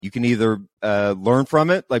you can either learn from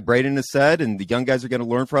it, like Braden has said, and the young guys are going to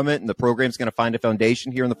learn from it, and the program's going to find a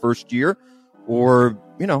foundation here in the first year, or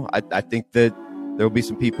I think that there will be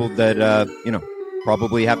some people that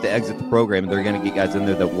probably have to exit the program, and they're going to get guys in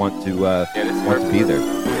there that want to be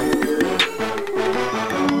there.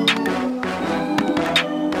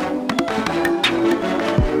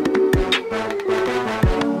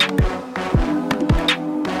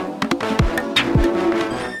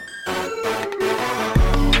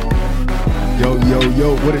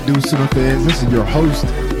 Yo, what it do, Sooner fans? This is your host,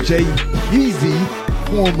 Jay Easy,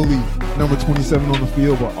 formerly number 27 on the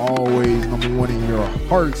field, but always number 1 in your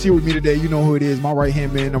hearts. Here with me today, you know who it is, my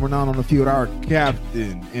right-hand man, number 9 on the field, our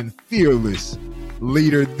captain and fearless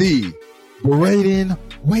leader, the Braden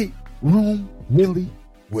Weight Room Willie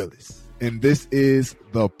Willis. And this is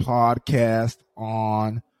the podcast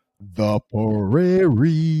on the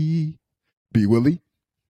prairie. B. Willie.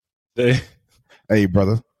 Hey,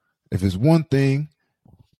 brother. If it's one thing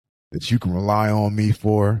that you can rely on me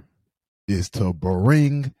for, is to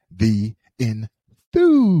bring the enthusiasm.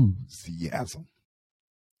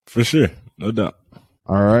 For sure. No doubt.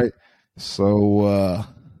 All right. So,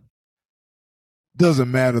 doesn't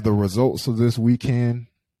matter the results of this weekend.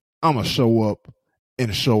 I'm going to show up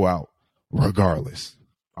and show out regardless.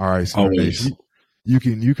 All right. So you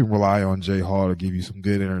can rely on Jay Hall to give you some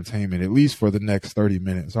good entertainment, at least for the next 30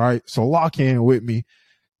 minutes. All right. So lock in with me.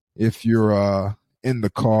 If you're in the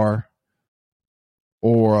car,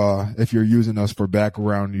 or if you're using us for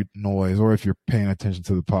background noise, or if you're paying attention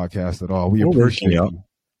to the podcast at all, we appreciate you.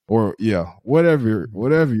 Or whatever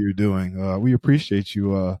you're doing, we appreciate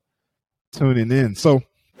you tuning in. So,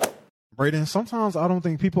 Braden, sometimes I don't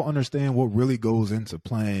think people understand what really goes into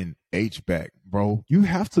playing H-back, bro. You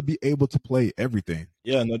have to be able to play everything.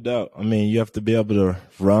 Yeah, no doubt. I mean, you have to be able to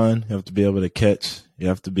run. You have to be able to catch. You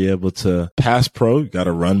have to be able to pass pro. You got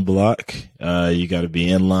to run block. You got to be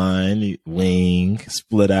in line, wing,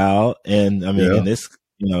 split out. And I mean, in this,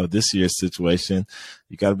 this year's situation,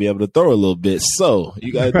 you got to be able to throw a little bit. So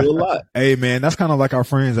you got to do a lot. Hey, man, that's kind of like our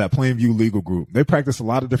friends at Plainview Legal Group. They practice a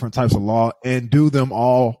lot of different types of law and do them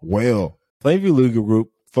all well. Plainview Legal Group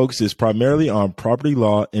focuses primarily on property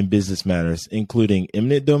law and business matters, including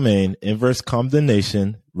eminent domain, inverse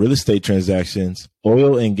condemnation, real estate transactions,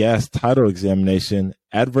 oil and gas title examination,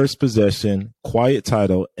 adverse possession, quiet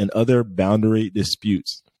title, and other boundary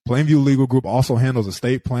disputes. Plainview Legal Group also handles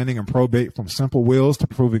estate planning and probate, from simple wills to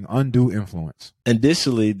proving undue influence.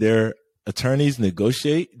 Additionally, their attorneys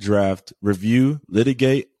negotiate, draft, review,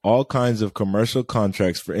 litigate all kinds of commercial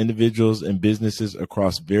contracts for individuals and businesses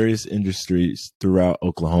across various industries throughout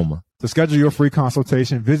Oklahoma. To schedule your free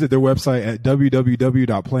consultation, visit their website at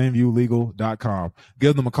www.plainviewlegal.com.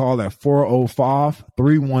 Give them a call at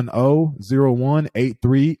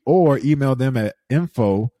 405-310-0183 or email them at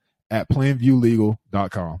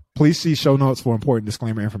info@plainviewlegal.com. Please see show notes for important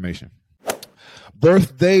disclaimer information.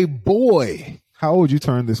 Birthday boy. How old you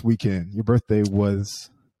turn this weekend? Your birthday was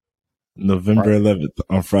November 11th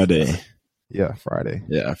on Friday. Yeah, Friday.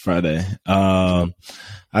 Yeah, Friday. I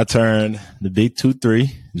turned the big 2-3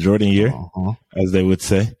 Jordan year, as they would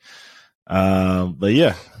say. But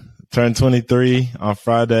yeah, turned 23 on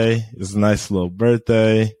Friday. It's a nice little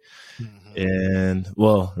birthday. Mm-hmm. And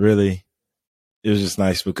well, really, it was just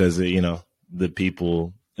nice because, the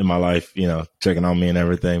people in my life, checking on me and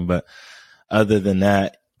everything. But other than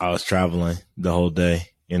that, I was traveling the whole day,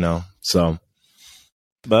 so,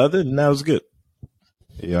 but other than that, it was good.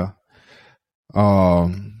 Yeah.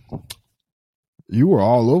 You were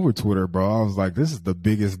all over Twitter, bro. I was like, this is the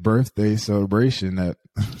biggest birthday celebration that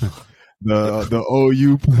the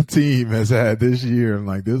OU team has had this year. And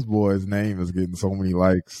like, this boy's name is getting so many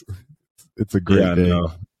likes. It's a great day.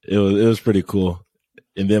 No, it was pretty cool.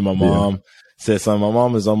 And then my mom said something. My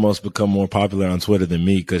mom has almost become more popular on Twitter than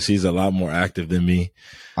me because she's a lot more active than me.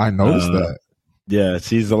 I noticed that. Yeah,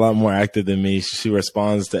 she's a lot more active than me. She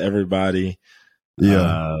responds to everybody.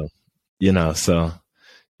 Yeah. So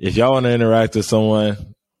if y'all want to interact with someone,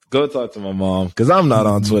 go talk to my mom because I'm not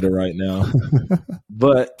on Twitter right now.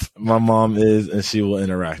 But my mom is, and she will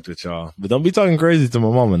interact with y'all. But don't be talking crazy to my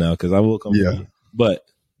mama now because I will come. Yeah. But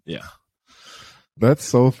yeah. That's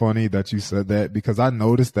so funny that you said that because I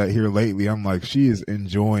noticed that here lately. I'm like, she is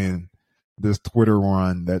enjoying this Twitter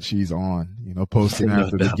run that she's on, posting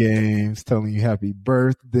after the games, telling you happy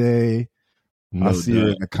birthday. I see her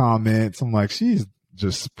in the comments. I'm like, she's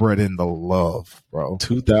just spreading the love, bro.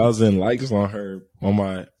 2,000 likes on her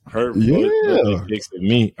birthday pics of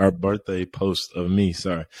me, our birthday post of me.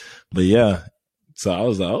 Sorry. But yeah. So I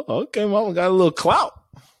was like, oh, okay, mama got a little clout.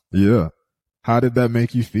 Yeah. How did that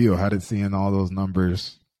make you feel? How did seeing all those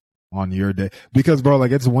numbers on your day? Because, bro,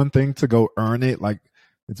 like, it's one thing to go earn it. Like,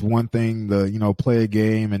 it's one thing to, you know, play a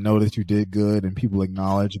game and know that you did good and people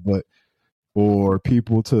acknowledge, but for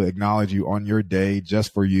people to acknowledge you on your day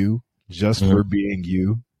just for you, just for being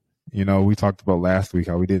you. You know, we talked about last week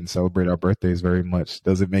how we didn't celebrate our birthdays very much.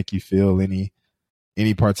 Does it make you feel any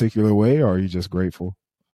particular way, or are you just grateful?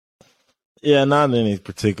 Yeah, not in any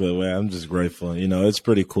particular way. I'm just grateful. You know, it's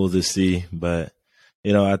pretty cool to see, but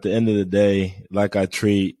you know, at the end of the day, like I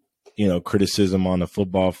treat, you know, criticism on the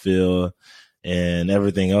football field and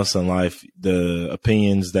everything else in life, the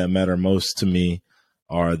opinions that matter most to me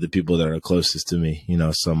are the people that are closest to me, you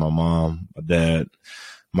know, so my mom, my dad,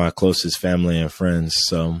 my closest family and friends.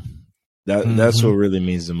 So that's what really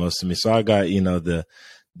means the most to me. So I got, you know, the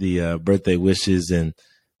birthday wishes and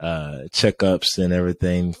checkups and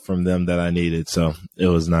everything from them that I needed. So it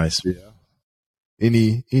was nice. Yeah.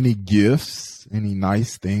 Any gifts, any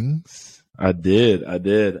nice things? I did.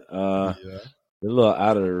 They're a little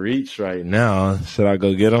out of reach right now. Should I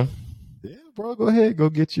go get them? Yeah, bro, go ahead. Go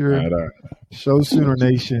get your all right. Show Sooner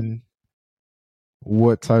Nation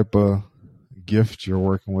what type of gift you're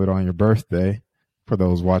working with on your birthday for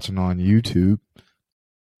those watching on YouTube.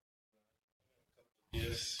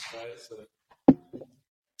 Yes. I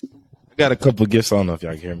got a couple of gifts. I don't know if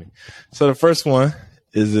y'all can hear me. So the first one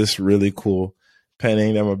is this really cool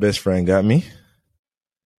painting that my best friend got me.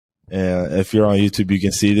 And if you're on YouTube, you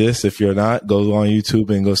can see this. If you're not, go on YouTube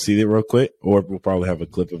and go see it real quick, or we'll probably have a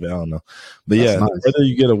clip of it. I don't know. But that's nice. The further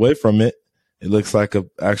you get away from it, it looks like an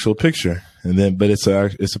actual picture, but it's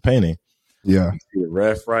a painting. Yeah, you see the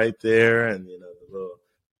ref right there, and you know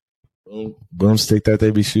the little broomstick that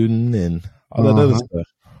they be shooting, and all that other stuff.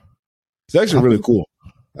 It's actually really cool.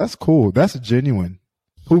 That's cool. That's genuine.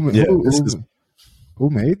 Who made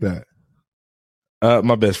that?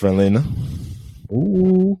 My best friend Lena.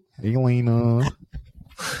 Ooh, hey Lena.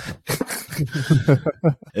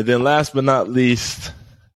 And then last but not least,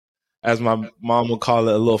 as my mom would call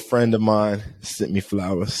it, a little friend of mine sent me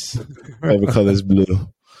flowers. Favorite color is blue.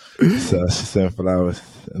 So she sent flowers.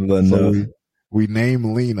 And we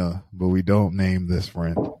name Lena, but we don't name this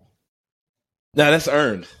friend. No, that's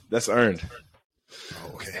earned. That's earned.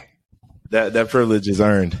 Okay. That privilege is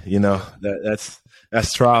earned. You know, that's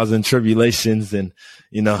trials and tribulations, and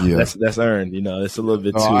you know, that's earned. You know, it's a little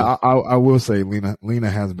bit too. I will say Lena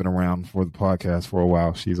has been around for the podcast for a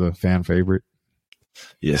while. She's a fan favorite.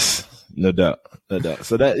 Yes, no doubt.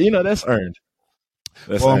 So that, you know, that's earned.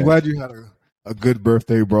 Well, I'm glad you had a good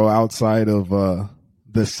birthday, bro. Outside of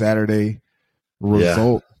the Saturday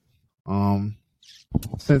result,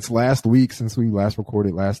 since last week, since we last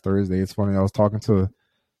recorded last Thursday, it's funny. I was talking to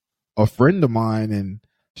a friend of mine, and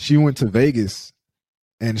she went to Vegas,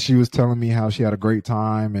 and she was telling me how she had a great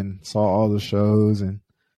time and saw all the shows and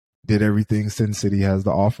did everything Sin City has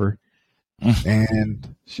to offer.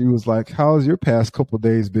 And she was like, how's your past couple of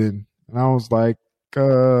days been? And I was like,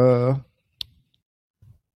 I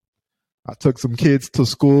took some kids to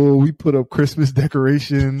school. We put up Christmas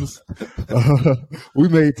decorations. We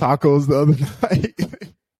made tacos the other night.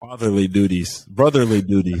 Brotherly duties,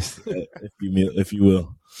 if you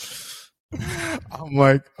will. I'm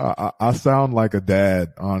like, I sound like a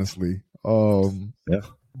dad, honestly. Yeah.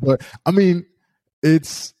 But I mean,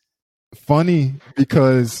 it's funny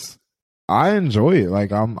because I enjoy it.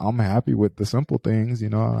 Like I'm happy with the simple things, you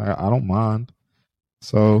know. I don't mind.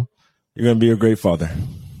 So you're gonna be a great father.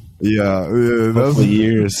 Yeah, hopefully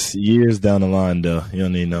years down the line, though. You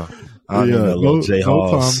don't need no. I don't need no little J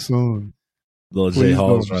Halls. No time soon. Little J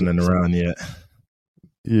Halls running around yet.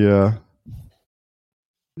 Yeah.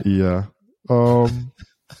 Yeah,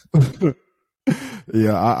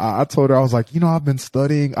 I told her, I was like, you know, I've been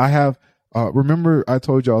studying. I have, remember I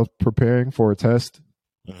told you I was preparing for a test?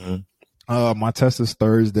 Mm-hmm. My test is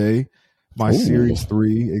Thursday. My Series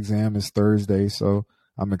 3 exam is Thursday. So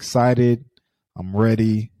I'm excited. I'm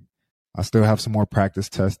ready. I still have some more practice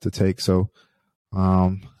tests to take. So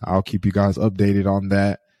I'll keep you guys updated on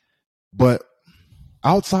that. But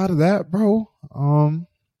outside of that, bro,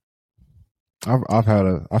 I've had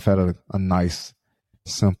a nice,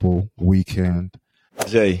 simple weekend.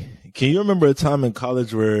 Jay, can you remember a time in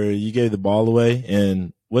college where you gave the ball away,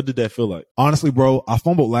 and what did that feel like? Honestly, bro, I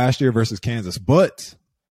fumbled last year versus Kansas, but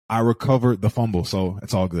I recovered the fumble, so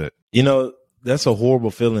it's all good. You know, that's a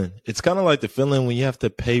horrible feeling. It's kind of like the feeling when you have to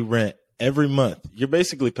pay rent every month. You're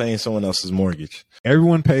basically paying someone else's mortgage.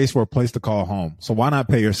 Everyone pays for a place to call home, so why not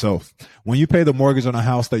pay yourself? When you pay the mortgage on a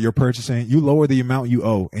house that you're purchasing, you lower the amount you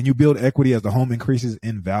owe, and you build equity as the home increases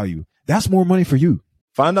in value. That's more money for you.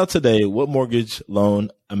 Find out today what mortgage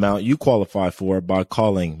loan amount you qualify for by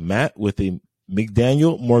calling Matt with the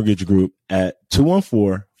McDaniel Mortgage Group at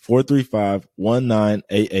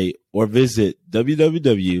 435-1988 or visit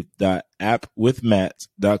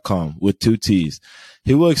www.appwithmatt.com with 2 T's.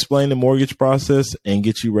 He will explain the mortgage process and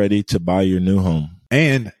get you ready to buy your new home.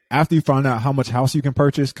 And after you find out how much house you can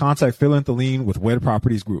purchase, contact Phil and Thelene with Wed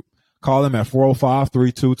Properties Group. Call them at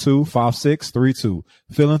 405-322-5632.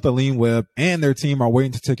 Phil and Thelene Webb and their team are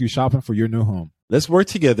waiting to take you shopping for your new home. Let's work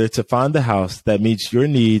together to find the house that meets your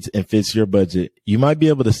needs and fits your budget. You might be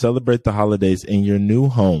able to celebrate the holidays in your new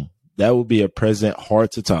home. That would be a present hard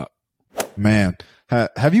to top. Man,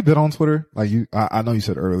 have you been on Twitter? Like I know you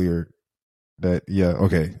said earlier that, yeah,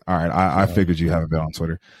 okay. All right. I figured you haven't been on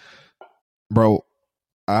Twitter. Bro,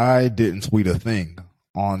 I didn't tweet a thing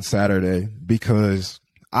on Saturday because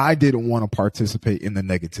I didn't want to participate in the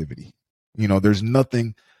negativity. You know, there's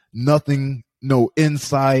nothing, no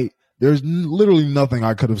insight. There's literally nothing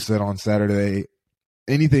I could have said on Saturday.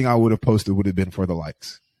 Anything I would have posted would have been for the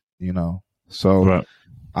likes, you know? So right.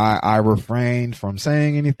 I refrained from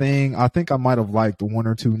saying anything. I think I might have liked one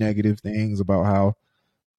or two negative things about how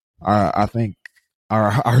I think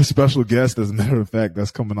our special guest, as a matter of fact,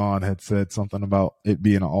 that's coming on had said something about it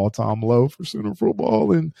being an all-time low for Sooner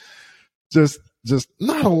football, and just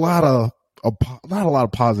not a lot of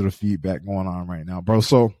positive feedback going on right now, bro.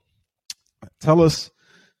 So tell us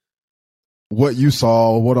what you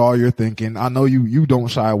saw, what all you're thinking. I know you don't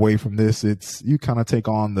shy away from this. It's you kind of take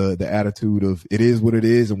on the attitude of it is what it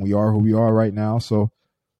is, and we are who we are right now. So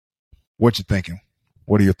what you thinking?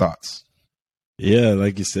 What are your thoughts? Yeah,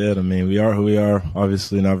 like you said, I mean, we are who we are.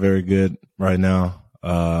 Obviously not very good right now.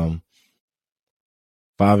 5-5,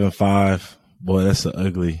 boy, that's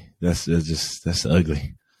ugly. That's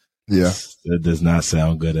ugly. Yeah. That does not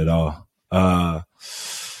sound good at all. I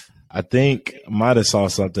think I might have saw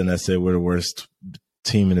something that said we're the worst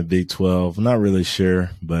team in the Big 12. I'm not really sure,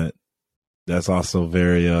 but that's also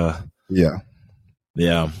very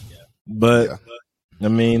yeah. But I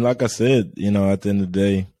mean, like I said, you know, at the end of the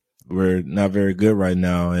day, we're not very good right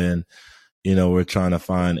now, and you know, we're trying to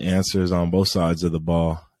find answers on both sides of the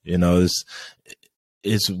ball. You know,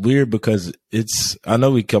 it's weird because I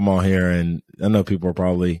know we come on here and I know people are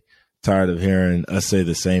probably tired of hearing us say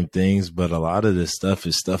the same things, but a lot of this stuff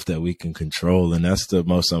is stuff that we can control. And that's the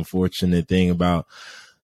most unfortunate thing about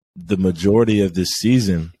the majority of this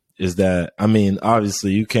season is that, I mean,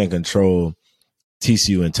 obviously you can't control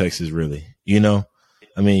TCU and Texas really, you know,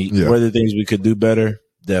 I mean, were there things we could do better?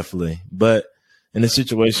 Definitely. But in a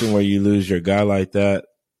situation where you lose your guy like that,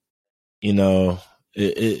 you know,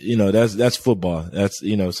 you know, that's football. That's,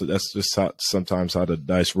 you know, so that's just sometimes how the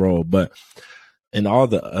dice roll. But in all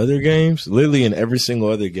the other games, literally in every single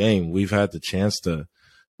other game, we've had the chance to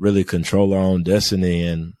really control our own destiny,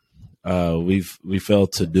 and we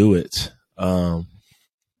failed to do it. And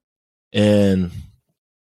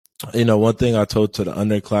you know, one thing I told to the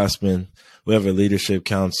underclassmen, we have a leadership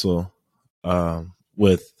council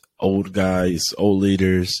with old guys, old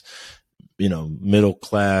leaders, you know, middle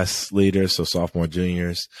class leaders, so sophomore,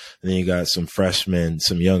 juniors, and then you got some freshmen,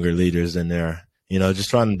 some younger leaders in there. You know, just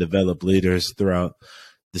trying to develop leaders throughout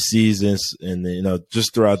the seasons and, you know,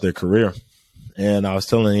 just throughout their career. And I was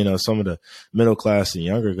telling, you know, some of the middle class and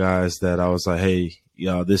younger guys that I was like, hey,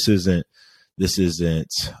 y'all, this isn't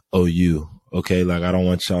OU. Okay. Like, I don't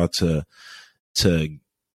want y'all to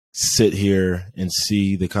sit here and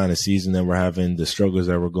see the kind of season that we're having, the struggles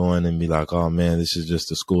that we're going, and be like, oh man, this is just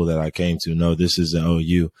the school that I came to. No, this isn't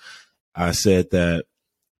OU. I said that,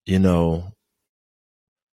 you know,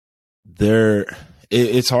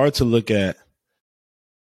 it's hard to look at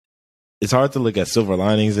silver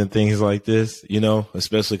linings and things like this, you know,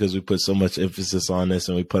 especially because we put so much emphasis on this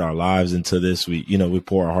and we put our lives into this. We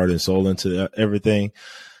pour our heart and soul into everything,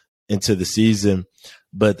 into the season.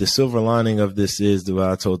 But the silver lining of this is, the way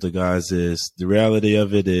I told the guys is, the reality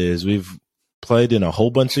of it is we've played in a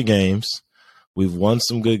whole bunch of games. We've won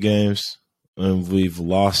some good games and we've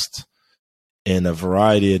lost in a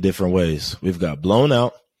variety of different ways. We've got blown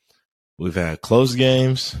out. We've had close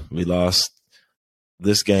games. We lost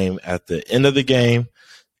this game at the end of the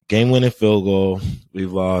game-winning field goal.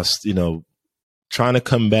 We've lost, you know, trying to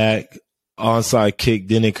come back, onside kick,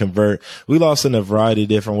 didn't convert. We lost in a variety of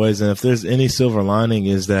different ways. And if there's any silver lining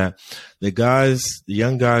is that the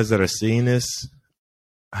young guys that are seeing this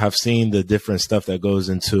have seen the different stuff that goes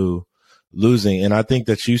into losing. And I think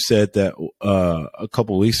that you said that a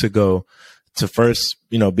couple weeks ago, to first,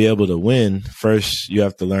 you know, be able to win, first you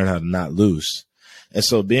have to learn how to not lose. And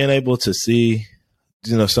so being able to see,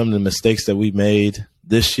 you know, some of the mistakes that we made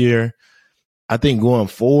this year, I think going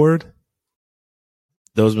forward,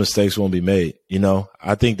 those mistakes won't be made. You know,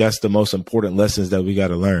 I think that's the most important lessons that we got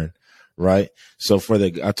to learn, right? So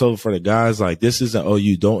I told for the guys, like, this isn't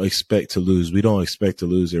OU. Don't expect to lose. We don't expect to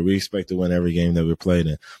lose here. We expect to win every game that we're played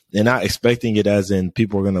in. And not expecting it as in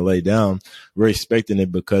people are going to lay down. We're expecting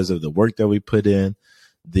it because of the work that we put in,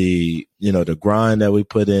 the grind that we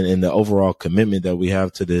put in, and the overall commitment that we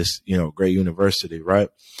have to this, great university, right?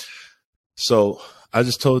 So I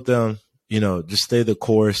just told them, just stay the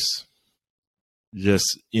course.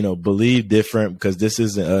 Just, believe different, because this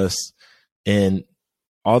isn't us. And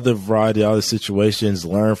all the variety, all the situations,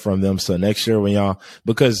 learn from them. So next year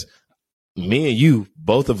because me and you,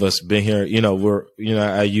 both of us been here, we're,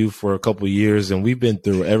 at U for a couple of years, and we've been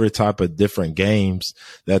through every type of different games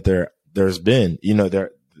that there's been,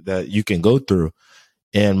 that you can go through.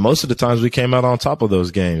 And most of the times we came out on top of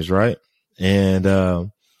those games. Right.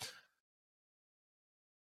 And,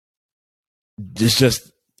 it's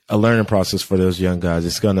just a learning process for those young guys.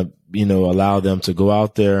 It's going to, allow them to go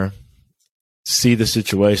out there, see the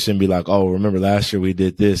situation, be like, oh, remember last year we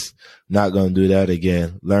did this, not going to do that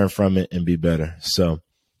again, learn from it and be better. So,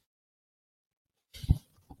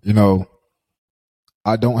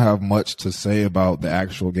 I don't have much to say about the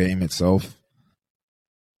actual game itself.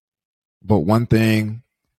 But one thing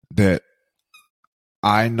that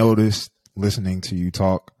I noticed listening to you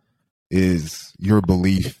talk is your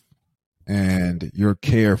belief and your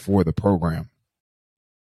care for the program.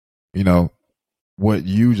 What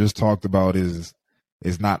you just talked about is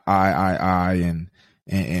not I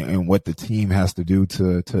and what the team has to do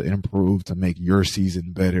to improve, to make your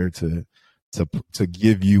season better, to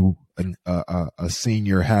give you a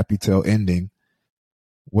senior happy tail ending.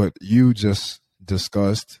 What you just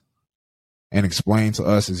discussed and explained to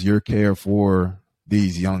us is your care for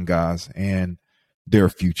these young guys and their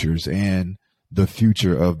futures and the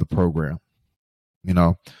future of the program.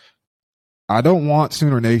 I don't want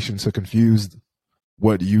Sooner Nation to confuse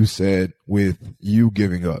what you said with you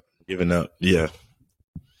giving up. Giving up, yeah.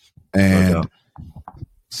 And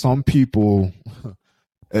some people,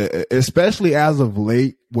 especially as of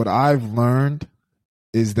late, what I've learned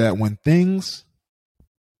is that when things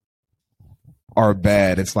are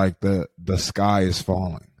bad, it's like the sky is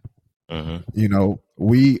falling. Mm-hmm.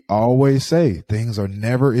 We always say things are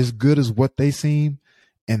never as good as what they seem,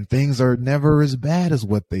 and things are never as bad as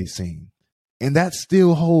what they seem. And that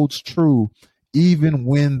still holds true even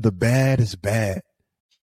when the bad is bad.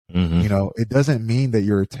 Mm-hmm. It doesn't mean that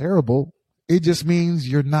you're terrible. It just means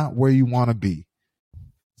you're not where you want to be.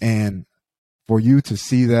 And for you to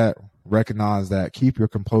see that, recognize that, keep your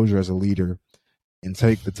composure as a leader, and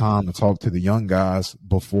take the time to talk to the young guys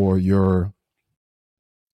before your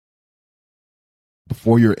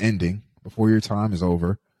ending, before your time is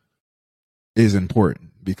over, is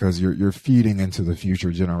important, because you're feeding into the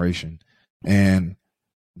future generation. And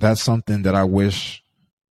that's something that I wish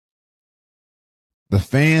the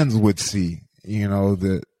fans would see.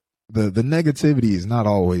 The negativity is not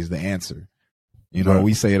always the answer. Right.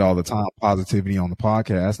 We say it all the time, positivity on the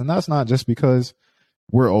podcast, and that's not just because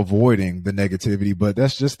we're avoiding the negativity, but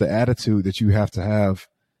that's just the attitude that you have to have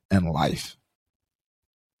in life.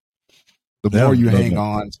 The more you hang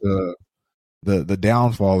on to the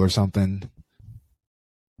downfall or something,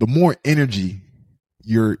 the more energy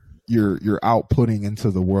you're outputting into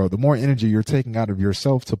the world, the more energy you're taking out of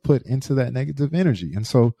yourself to put into that negative energy. And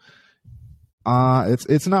so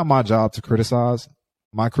it's not my job to criticize.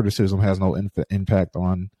 My criticism has no impact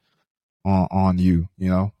on you,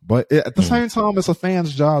 but at the same time, it's a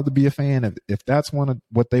fan's job to be a fan. If that's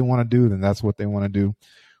what they want to do, then that's what they want to do.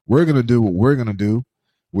 We're going to do what we're going to do,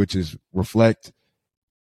 which is reflect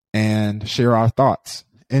and share our thoughts.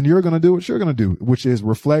 And you're going to do what you're going to do, which is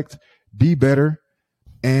reflect, be better,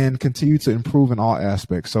 and continue to improve in all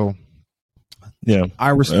aspects. So, yeah, I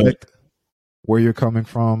respect where you're coming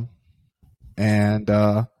from, and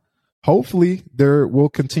hopefully there will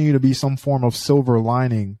continue to be some form of silver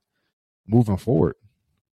lining moving forward.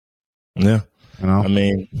 Yeah, I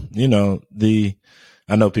mean,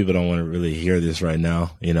 I know people don't want to really hear this right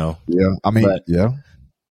now, Yeah, I mean,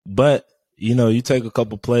 but you take a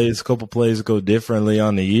couple plays go differently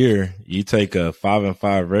on the year. You take a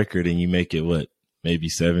 5-5 record and you make it maybe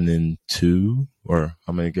 7-2, or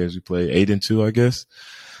how many games we play? 8-2, I guess.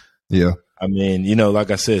 Yeah. I mean, like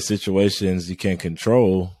I said, situations you can't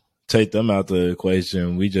control, take them out the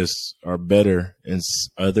equation. We just are better in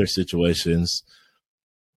other situations.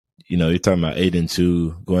 You're talking about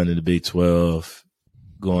 8-2, going to the Big 12,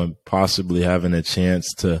 possibly having a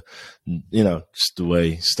chance to, just the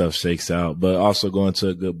way stuff shakes out, but also going to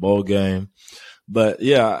a good bowl game. But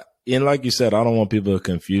yeah, and like you said, I don't want people to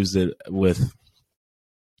confuse it with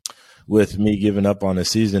with me giving up on the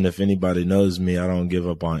season. If anybody knows me, I don't give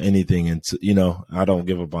up on anything. And, I don't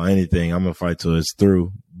give up on anything. I'm going to fight till it's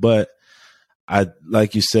through. But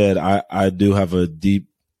like you said, I do have a deep,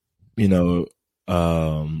 love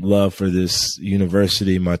for this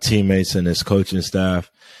university, my teammates and this coaching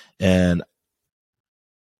staff. And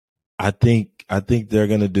I think they're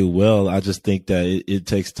going to do well. I just think that it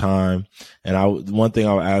takes time. And one thing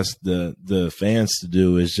I'll ask the fans to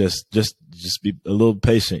do is just be a little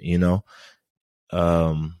patient, it's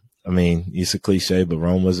a cliche, but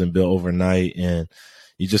Rome wasn't built overnight, and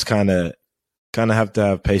you just kind of have to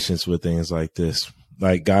have patience with things like this.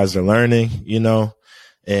 Like, guys are learning,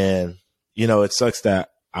 and it sucks that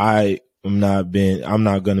I'm not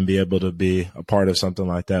going to be able to be a part of something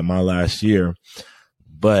like that my last year,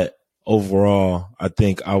 but overall, I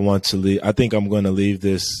think I want to leave. I think I'm going to leave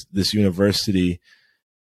this university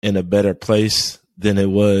in a better place than it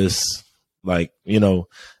was. Like, I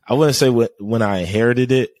wouldn't say when I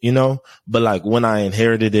inherited it, but like when I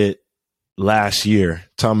inherited it last year,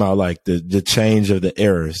 talking about like the change of the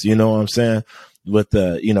eras, you know what I'm saying? With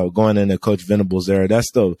going into Coach Venable's era,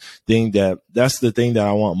 that's the thing that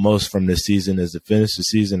I want most from this season, is to finish the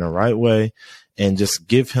season the right way and just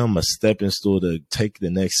give him a stepping stool to take the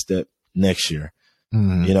next step next year.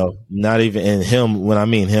 Mm-hmm. Not even in him. When I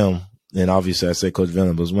mean him, and obviously I say Coach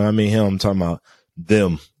Venables, when I mean him, I'm talking about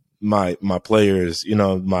them, my players,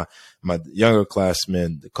 my younger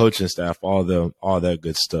classmen, the coaching staff, all that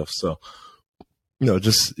good stuff. So,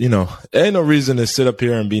 ain't no reason to sit up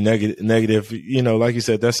here and be negative. Like you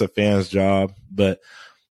said, that's a fan's job, but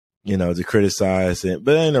to criticize it,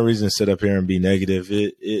 but ain't no reason to sit up here and be negative.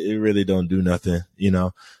 It really don't do nothing.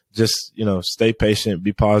 Just, stay patient,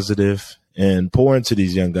 be positive, and pour into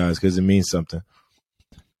these young guys, because it means something.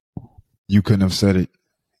 You couldn't have said it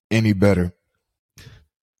any better.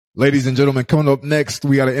 Ladies and gentlemen, coming up next,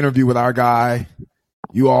 we got an interview with our guy.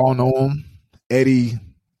 You all know him, Eddie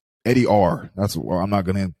R. I'm not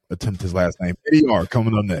going to attempt his last name. Eddie R.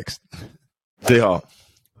 coming up next. They are.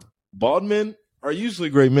 Bald men are usually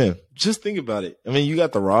great men. Just think about it. I mean, you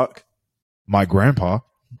got The Rock. My grandpa.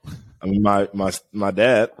 I mean, my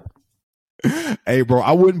dad. Hey, bro,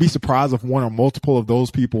 I wouldn't be surprised if one or multiple of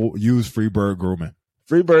those people use Freebird grooming.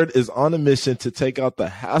 Freebird is on a mission to take out the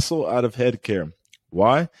hassle out of head care.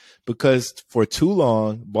 Why? Because for too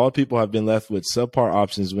long, bald people have been left with subpar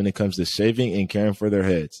options when it comes to shaving and caring for their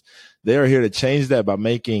heads. They are here to change that by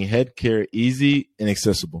making head care easy and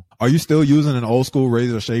accessible. Are you still using an old school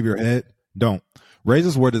razor to shave your head? Don't.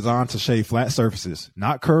 Razors were designed to shave flat surfaces,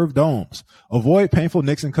 not curved domes. Avoid painful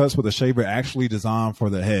nicks and cuts with a shaver actually designed for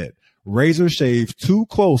the head. Razors shave too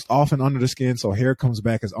close, often under the skin, so hair comes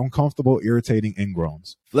back as uncomfortable, irritating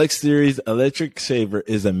ingrowns. Flex Series electric shaver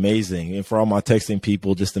is amazing. And for all my texting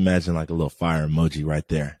people, just imagine like a little fire emoji right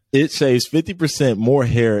there. It shaves 50% more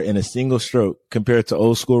hair in a single stroke compared to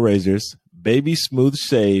old school razors. Baby smooth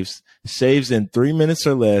shaves in 3 minutes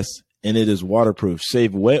or less, and it is waterproof.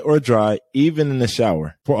 Shave wet or dry, even in the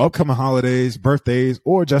shower. For upcoming holidays, birthdays,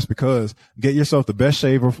 or just because, get yourself the best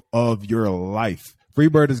shaver of your life.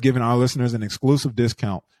 Freebird is giving our listeners an exclusive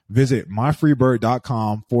discount. Visit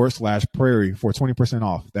myfreebird.com/prairie for 20%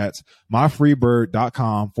 off. That's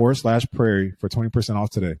myfreebird.com/prairie for 20% off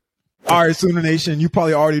today. All right, Sooner Nation, you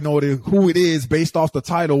probably already know who it is based off the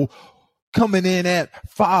title. Coming in at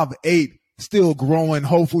 5'8", still growing,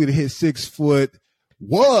 hopefully to hit 6 foot.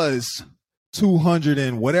 Was 200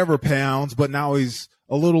 and whatever pounds, but now he's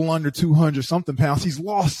a little under 200 something pounds. He's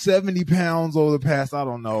lost 70 pounds over the past, I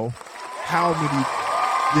don't know how many.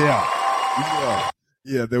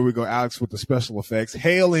 Yeah, there we go. Alex with the special effects.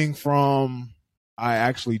 Hailing from, I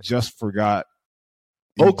actually just forgot.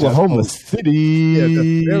 Oklahoma City. Yeah,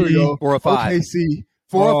 there we go. 405. OKC.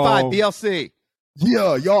 405 BLC.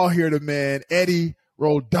 Yeah, y'all hear the man, Eddie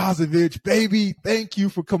Radosevich. Baby, thank you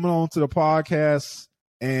for coming on to the podcast.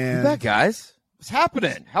 And you bet, guys. What's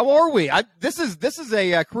happening? How are we? This is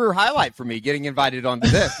a career highlight for me, getting invited onto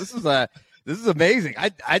this. This is amazing.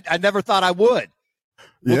 I never thought I would.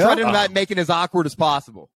 We'll try to make it as awkward as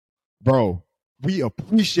possible. Bro, we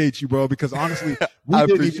appreciate you, bro, because honestly, we I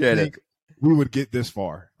didn't appreciate even think we would get this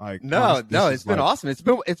far. Like, no, it's been awesome. It's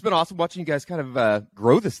been awesome watching you guys kind of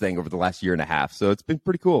grow this thing over the last year and a half. So it's been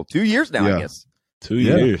pretty cool. 2 years now, I guess. 2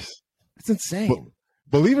 years. It's insane.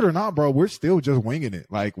 Believe it or not, bro, we're still just winging it.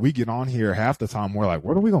 Like, we get on here half the time, we're like,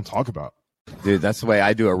 what are we going to talk about? Dude, that's the way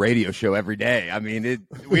I do a radio show every day. I mean,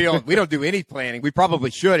 we don't do any planning. We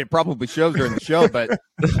probably should. It probably shows during the show, but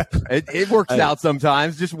it works out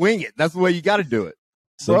sometimes. Just wing it. That's the way you got to do it.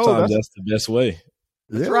 Sometimes that's the best way.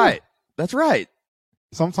 That's right. That's right.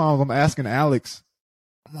 Sometimes I'm asking Alex,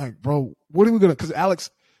 I'm like, bro, what are we going to – because Alex,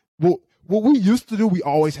 what we used to do, we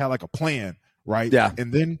always had like a plan, right? Yeah.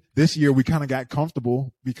 And then this year we kind of got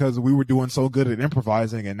comfortable because we were doing so good at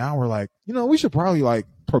improvising, and now we're like, we should probably like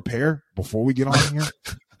prepare before we get on here.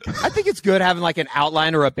 I think it's good having like an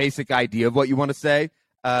outline or a basic idea of what you want to say.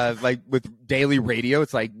 Like with daily radio,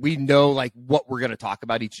 it's like we know like what we're going to talk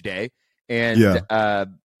about each day. And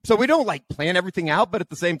so we don't like plan everything out. But at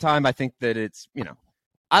the same time, I think that it's,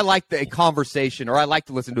 I like a conversation, or I like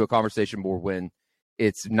to listen to a conversation more when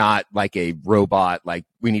it's not like a robot, like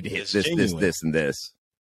we need to hit this, and this.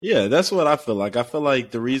 Yeah, that's what I feel like. I feel like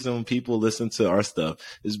the reason people listen to our stuff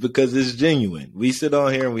is because it's genuine. We sit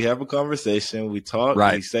on here and we have a conversation. We talk.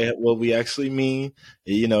 Right. We say what we actually mean.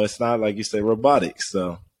 It's not like you say robotics.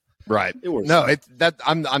 So, right. It works. No, it's that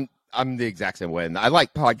I'm the exact same way. And I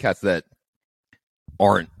like podcasts that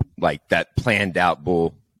aren't like that planned out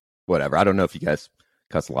bull, whatever. I don't know if you guys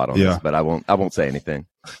cuss a lot on this, but I won't say anything.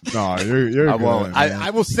 No, you're I good, won't. man. I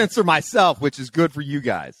will censor myself, which is good for you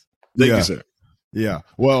guys. Thank you, sir. Yeah.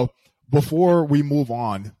 Well, before we move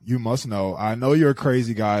on, you must know, I know you're a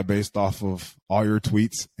crazy guy based off of all your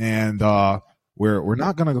tweets, and we're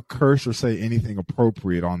not going to curse or say anything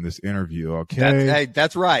appropriate on this interview. Okay.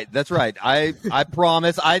 That's right. That's right. I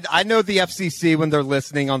promise. I know the FCC when they're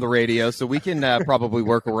listening on the radio, so we can probably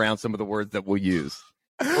work around some of the words that we'll use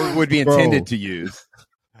or would be intended to use.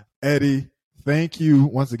 Eddie, thank you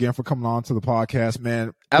once again for coming on to the podcast,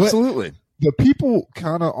 man. Absolutely. The people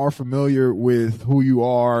kind of are familiar with who you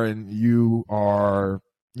are, and you are,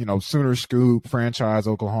 Sooner Scoop, Franchise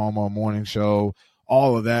Oklahoma, Morning Show,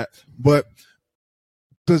 all of that. But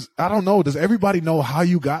does everybody know how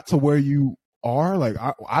you got to where you are? Like,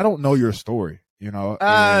 I don't know your story,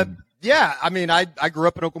 Yeah. I mean, I grew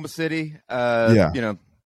up in Oklahoma City,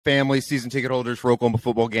 family season ticket holders for Oklahoma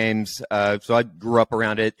football games. So I grew up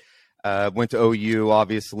around it, went to OU,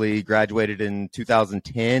 obviously, graduated in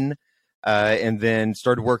 2010. And then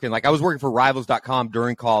started working, like I was working for Rivals.com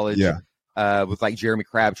during college, with like Jeremy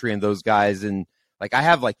Crabtree and those guys. And like, I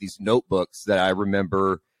have like these notebooks that I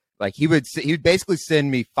remember, like he would basically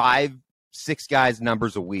send me 5-6 guys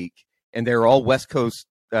numbers a week, and they were all West Coast,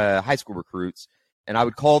 high school recruits. And I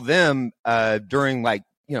would call them, during like,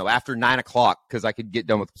 after 9:00, cause I could get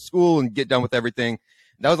done with school and get done with everything.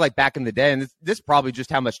 And that was like back in the day. And this probably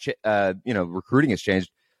just how much, recruiting has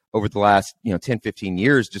changed over the last, 10, 15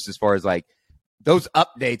 years, just as far as like those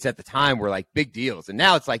updates at the time were like big deals. And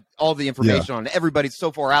now it's like all the information on everybody's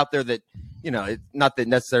so far out there that, it's not that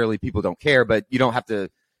necessarily people don't care, but you don't have to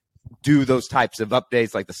do those types of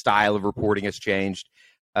updates. Like the style of reporting has changed.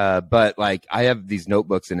 But like I have these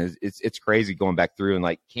notebooks, and it's crazy going back through, and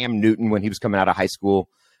like Cam Newton, when he was coming out of high school,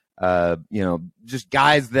 just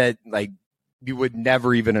guys that like you would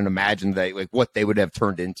never even imagine like what they would have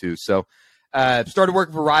turned into. So, started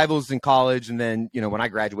working for Rivals in college, and then, when I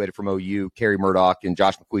graduated from OU, Kerry Murdoch and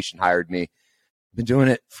Josh McQuistion hired me. Been doing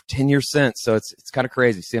it for 10 years since, so it's kind of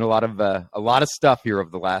crazy. Seeing a lot of stuff here over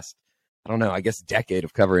the last, I don't know, I guess decade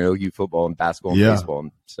of covering OU football and basketball and baseball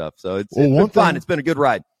and stuff. So it's been fun. It's been a good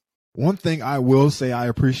ride. One thing I will say I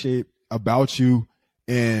appreciate about you,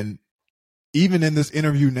 and even in this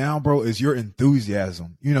interview now, bro, is your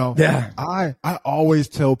enthusiasm. I always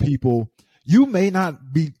tell people, you may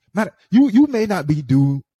not be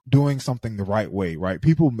doing something the right way, right?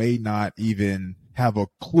 People may not even have a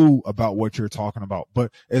clue about what you're talking about,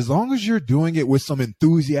 but as long as you're doing it with some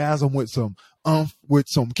enthusiasm, with some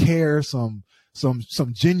care, some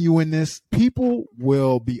genuineness, people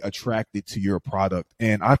will be attracted to your product.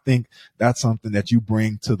 And I think that's something that you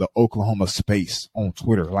bring to the Oklahoma space on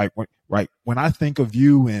Twitter. Like when I think of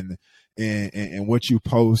you and what you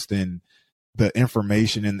post and the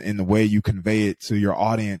information and the way you convey it to your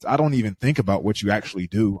audience, I don't even think about what you actually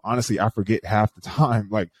do. Honestly, I forget half the time.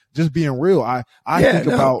 Like, just being real, I think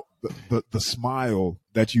about the smile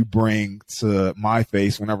that you bring to my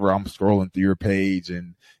face whenever I'm scrolling through your page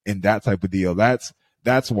and that type of deal. That's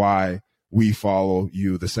why we follow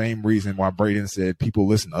you. The same reason why Braden said people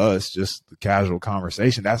listen to us, just the casual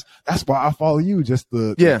conversation. That's why I follow you, just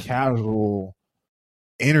the casual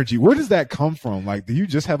energy. Where does that come from? Like, do you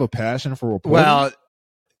just have a passion for reporting? Well,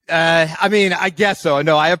 I mean, I guess so.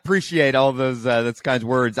 No, I appreciate all those kinds of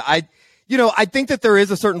words. I think that there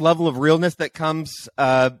is a certain level of realness that comes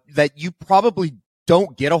that you probably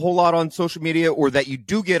don't get a whole lot on social media, or that you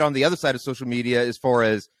do get on the other side of social media, as far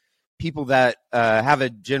as people that have a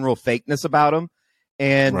general fakeness about them.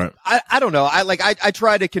 And right. I don't know. I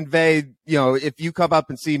try to convey, if you come up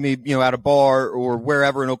and see me, at a bar or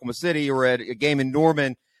wherever in Oklahoma City or at a game in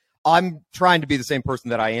Norman, I'm trying to be the same person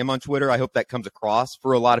that I am on Twitter. I hope that comes across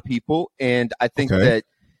for a lot of people. And I think that,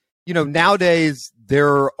 nowadays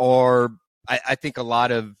there are I think a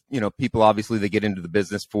lot of, people, obviously they get into the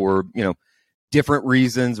business for, different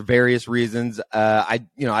reasons, various reasons. I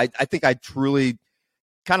think I truly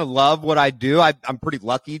kind of love what I do. I'm pretty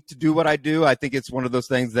lucky to do what I do. I think it's one of those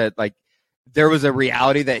things that, like, there was a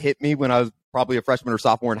reality that hit me when I was probably a freshman or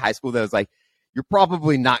sophomore in high school that was like, you're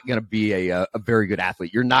probably not going to be a very good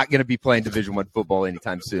athlete. You're not going to be playing Division I football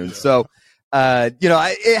anytime soon. So, I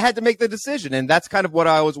had to make the decision, and that's kind of what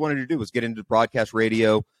I always wanted to do, was get into broadcast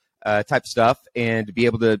radio type stuff, and to be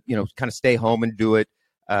able to, kind of stay home and do it,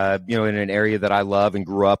 in an area that I love and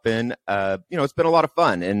grew up in. It's been a lot of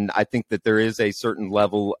fun, and I think that there is a certain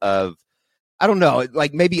level of, I don't know,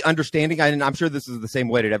 like maybe understanding, and I'm sure this is the same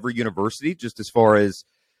way at every university, just as far as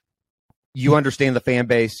you understand the fan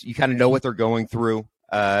base, you kind of know what they're going through,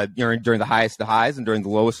 during the highest of highs and during the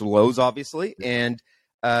lowest of lows, obviously. And,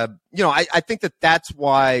 I think that's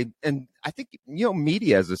why, and I think,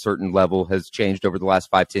 media as a certain level has changed over the last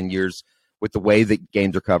 5-10 years with the way that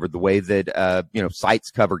games are covered, the way that, sites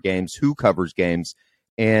cover games, who covers games.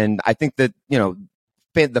 And I think that,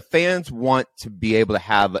 the fans want to be able to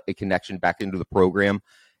have a connection back into the program.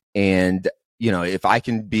 And, if I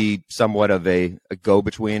can be somewhat of a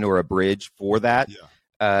go-between or a bridge for that,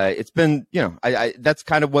 it's been, I that's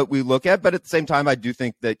kind of what we look at. But at the same time, I do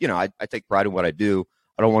think that, I take pride in what I do.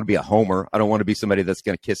 I don't want to be a homer. I don't want to be somebody that's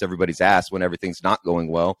going to kiss everybody's ass when everything's not going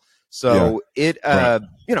well. So it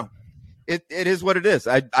is what it is.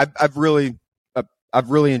 I've really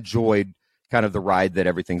enjoyed kind of the ride that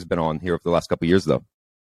everything's been on here over the last couple of years, though.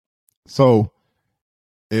 So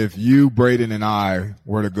if you, Braden, and I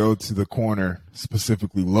were to go to the corner,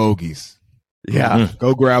 specifically Logie's,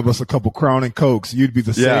 go grab us a couple Crown and Cokes, you'd be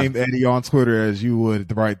the same Eddie on Twitter as you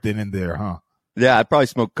would right then and there, huh? Yeah, I'd probably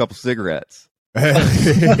smoke a couple cigarettes.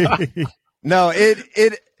 No,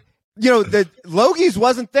 the Logie's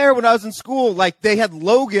wasn't there when I was in school. Like, they had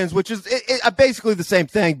Logan's, which is basically the same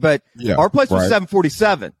thing, but our place was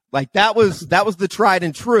 747. Like, that was the tried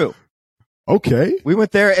and true. Okay. We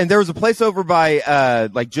went there, and there was a place over by,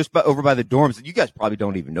 over by the dorms that you guys probably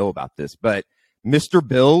don't even know about this, but Mr.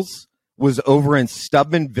 Bill's was over in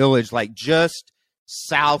Stubman Village, like just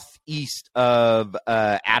southeast of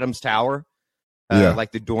Adams Tower.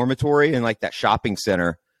 Like the dormitory and like that shopping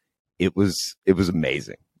center. It was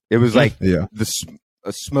amazing. It was like a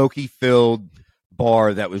smoky filled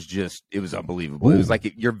bar that was it was unbelievable. Ooh. It was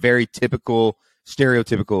like your very typical,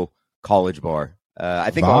 stereotypical college bar. I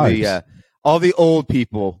think all the old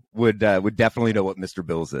people would definitely know what Mr.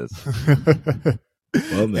 Bill's is.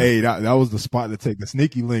 Well, hey, that was the spot to take the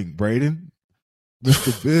sneaky link, Braden.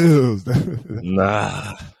 Mr. Bill's.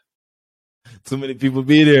 Nah. Too many people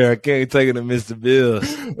be there. I can't take it to Mr.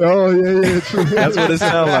 Bill's. Oh, yeah, true. That's what it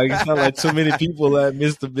sounds like. It sounds like too many people at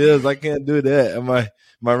Mr. Bill's. I can't do that. Am I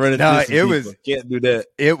running into people? I can't do that.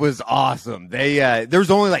 It was awesome. They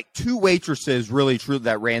there's only like two waitresses really true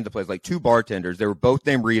that ran the place, like two bartenders. They were both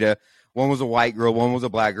named Rita. One was a white girl, one was a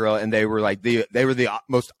black girl, and they were like they were the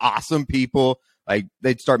most awesome people. Like,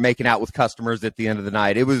 they'd start making out with customers at the end of the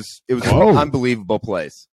night. It was an unbelievable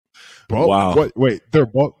place. Wow! Wait, they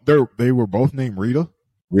were both named Rita.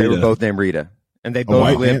 They were both named Rita, and they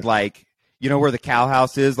both lived like, where the cow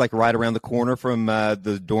house is, like right around the corner from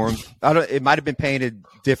the dorms. It might have been painted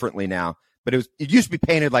differently now, but it used to be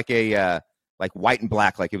painted like a like white and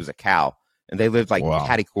black, like it was a cow, and they lived like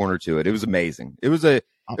catty corner to it. It was amazing. It was a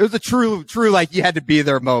true like you had to be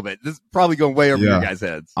there moment. This is probably going way over your guys'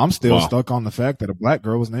 heads. I'm still stuck on the fact that a black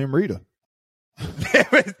girl was named Rita.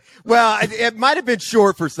 Well, it might have been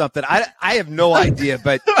short for something. I have no idea,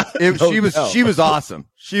 but she was awesome.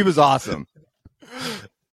 She was awesome.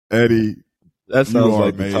 Eddie, that sounds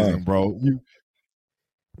like amazing, bro.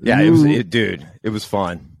 It was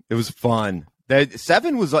fun. It was fun.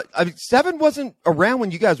 Seven wasn't around when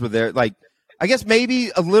you guys were there. Like, I guess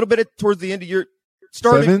maybe a little bit towards the end of your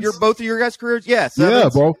starting both of your guys' careers. Yeah,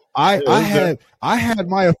 Sevens. Yeah, bro. I had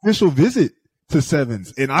my official visit to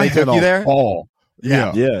Sevens, and I had a ball.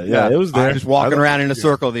 Yeah. It was there. Just walking around in a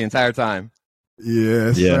circle the entire time.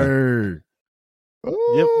 Yes, sir.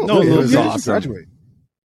 Oh, yep. No, it was awesome. Graduate.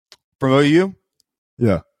 From OU?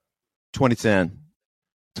 Yeah. 2010.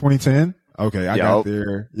 2010? Okay, I got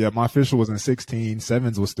there. Yeah, my official was in 16.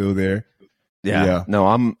 Sevens was still there. Yeah. No,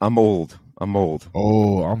 I'm old.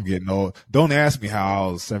 Oh, I'm getting old. Don't ask me how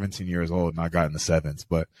I was 17 years old and I got in the sevens,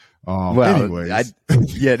 but anyways.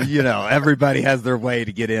 Everybody has their way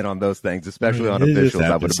to get in on those things, especially on officials,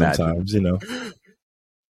 I would imagine. Sometimes,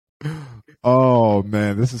 Oh,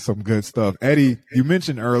 man, this is some good stuff. Eddie, you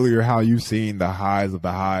mentioned earlier how you've seen the highs of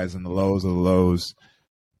the highs and the lows of the lows.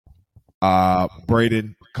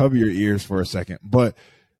 Braden, cover your ears for a second. But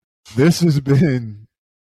this has been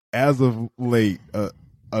as of late,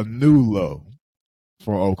 a new low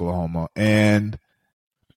for Oklahoma. And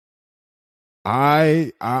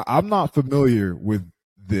I'm not familiar with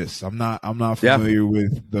this. I'm not familiar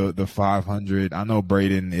with the 500. I know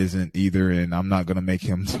Braden isn't either, and I'm not going to make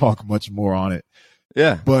him talk much more on it.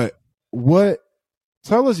 Yeah. But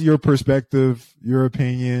tell us your perspective, your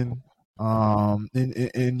opinion,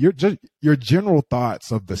 and your general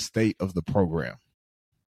thoughts of the state of the program.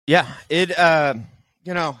 Yeah, it kind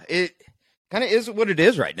of is what it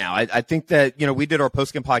is right now. I think that, we did our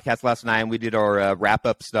postgame podcast last night, and we did our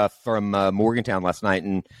wrap-up stuff from Morgantown last night.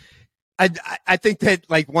 And I think that,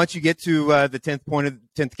 like, once you get to the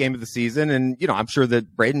 10th game of the season, and, I'm sure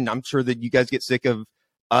that, Braden, you guys get sick of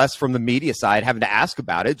us from the media side having to ask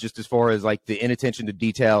about it, just as far as, like, the inattention to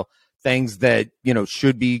detail, things that,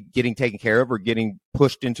 should be getting taken care of or getting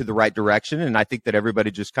pushed into the right direction. And I think that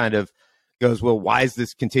everybody just kind of goes, well, why does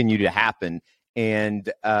this continue to happen?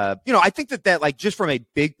 And, I think that like, just from a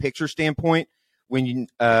big picture standpoint, when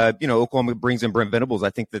Oklahoma brings in Brent Venables,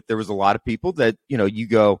 I think that there was a lot of people that, you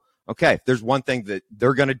go, okay, if there's one thing that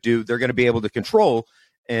they're going to do, they're going to be able to control,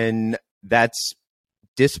 and that's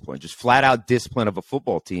discipline, just flat out discipline of a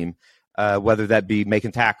football team, whether that be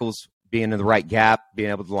making tackles, being in the right gap, being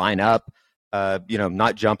able to line up,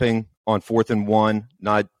 not jumping on 4th and 1,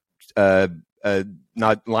 not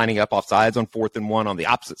lining up off sides on 4th and 1 on the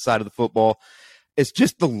opposite side of the football. It's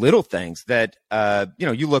just the little things that,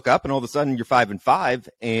 you look up and all of a sudden you're 5-5.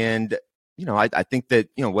 And, I think that,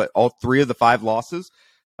 all 3 of the 5 losses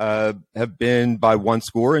have been by one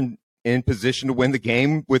score and in position to win the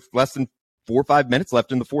game with less than 4 or 5 minutes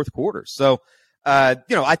left in the fourth quarter. So,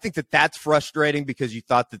 I think that that's frustrating because you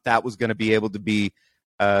thought that was going to be able to be,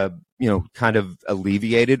 kind of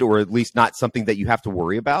alleviated, or at least not something that you have to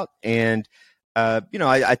worry about. And,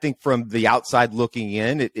 I think from the outside looking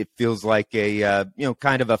in, it feels like a,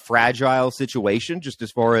 kind of a fragile situation, just as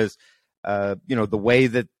far as, the way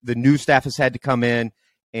that the new staff has had to come in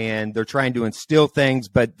and they're trying to instill things.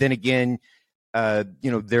 But then again,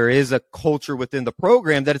 there is a culture within the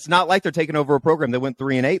program that it's not like they're taking over a program that went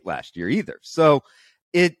 3-8 last year either. So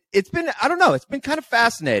it's been, I don't know, it's been kind of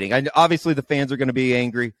fascinating. Obviously the fans are going to be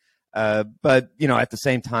angry. But, at the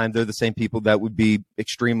same time, they're the same people that would be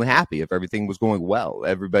extremely happy if everything was going well.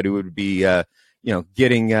 Everybody would be,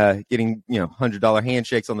 getting $100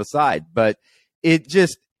 handshakes on the side. But it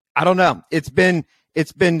just, I don't know. It's been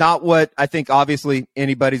not what I think obviously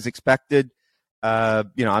anybody's expected.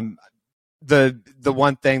 I'm the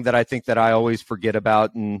one thing that I think that I always forget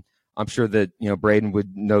about, and I'm sure that, Braden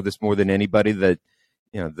would know this more than anybody, that,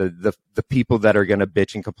 the people that are going to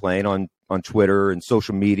bitch and complain on Twitter and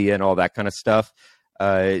social media and all that kind of stuff,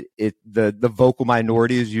 the vocal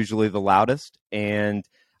minority is usually the loudest. And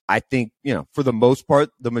I think, for the most part,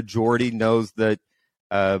 the majority knows that,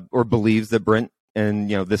 or believes that Brent and,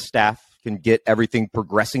 this staff can get everything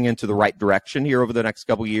progressing into the right direction here over the next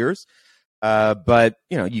couple of years. But,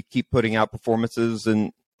 you keep putting out performances,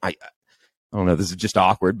 and I don't know, this is just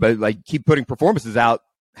awkward, but like, keep putting performances out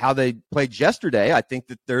how they played yesterday. I think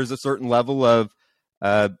that there's a certain level of,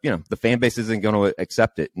 the fan base isn't going to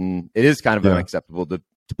accept it. And it is kind of unacceptable to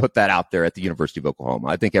put that out there at the University of Oklahoma.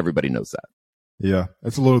 I think everybody knows that. Yeah.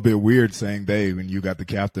 It's a little bit weird saying they when you got the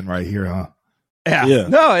captain right here, huh? Yeah.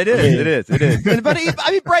 No, it is. It is.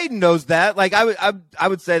 But Braden knows that. Like, I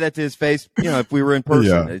would say that to his face, if we were in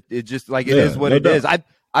person. It just, like, it is what it is.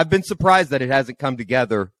 I've been surprised that it hasn't come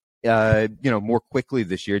together, more quickly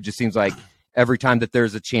this year. It just seems like every time that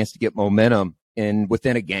there's a chance to get momentum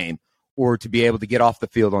within a game, or to be able to get off the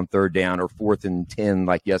field on 3rd down or 4th and 10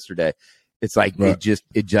 like yesterday, it's like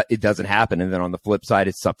it doesn't happen. And then on the flip side,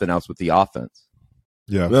 it's something else with the offense.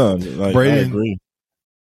 Yeah, Braden, I agree.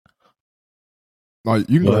 You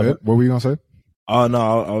can go ahead. What were you gonna say? Oh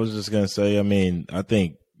no, I was just gonna say. I mean, I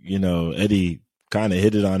think Eddie kind of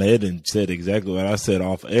hit it on the head and said exactly what I said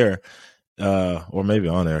off air, or maybe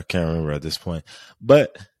on air. I can't remember at this point,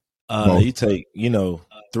 but. You take,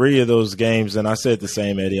 3 of those games, and I said the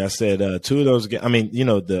same, Eddie. I said 2 of those games. I mean,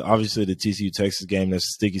 obviously the TCU Texas game, that's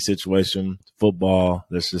a sticky situation. Football,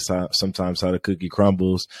 that's just sometimes how the cookie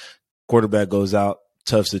crumbles. Quarterback goes out,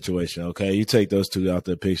 tough situation. Okay, you take those 2 out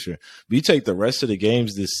the picture. But you take the rest of the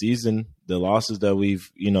games this season, the losses that we've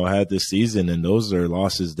had this season, and those are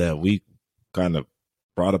losses that we kind of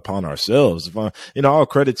brought upon ourselves. All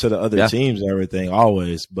credit to the other teams and everything,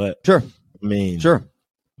 always. But sure, I mean, sure.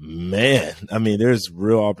 Man, I mean, there's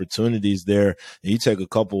real opportunities there. And you take a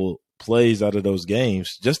couple plays out of those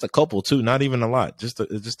games, just a couple too, not even a lot, just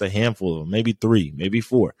a handful of them, maybe 3, maybe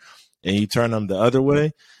 4, and you turn them the other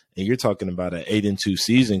way. and you're talking about an 8-2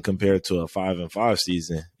 season compared to a 5-5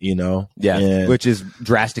 season, Yeah, which is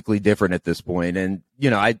drastically different at this point. And,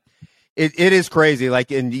 it is crazy.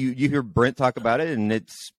 Like, and you hear Brent talk about it, and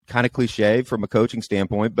it's kind of cliche from a coaching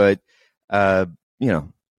standpoint, but,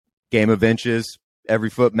 game of inches, every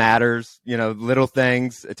foot matters, little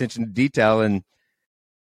things, attention to detail, and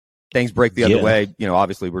things break the other way.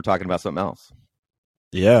 Obviously we're talking about something else.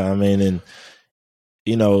 Yeah. I mean, and,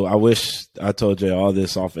 I wish I told you all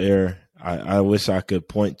this off air. I wish I could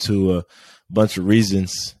point to a bunch of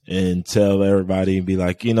reasons and tell everybody and be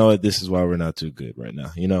like, this is why we're not too good right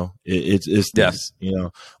now. It's this,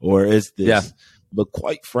 or it's this. Yeah. But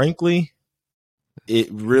quite frankly, it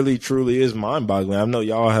really truly is mind boggling. I know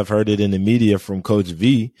y'all have heard it in the media from Coach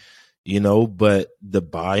V, but the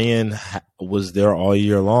buy-in was there all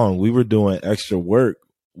year long. We were doing extra work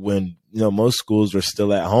when, most schools were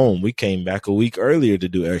still at home. We came back a week earlier to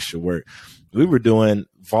do extra work. We were doing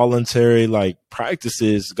voluntary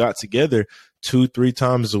practices, got together 2-3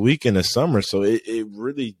 times a week in the summer. So it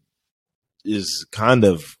really is kind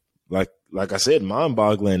of like I said, mind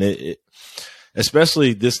boggling. It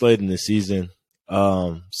especially this late in the season.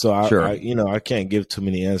 So I can't give too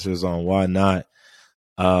many answers on why not.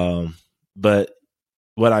 But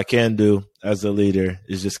what I can do as a leader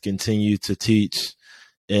is just continue to teach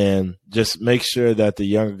and just make sure that the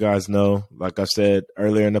younger guys know, like I said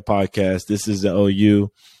earlier in the podcast, this is the OU.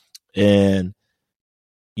 And,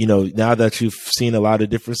 now that you've seen a lot of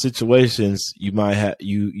different situations, you might have,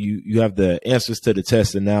 you have the answers to the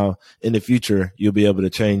test. And now in the future, you'll be able to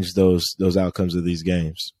change those outcomes of these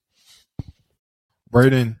games.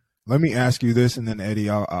 Braden, let me ask you this, and then Eddie,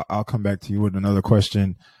 I'll come back to you with another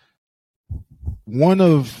question. One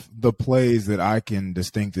of the plays that I can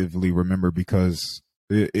distinctively remember, because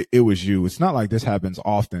it was you. It's not like this happens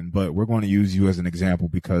often, but we're going to use you as an example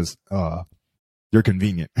because you're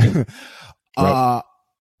convenient. Right.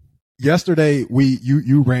 Yesterday,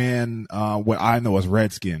 you ran what I know as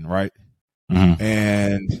Redskin, right? Mm-hmm.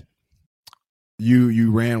 And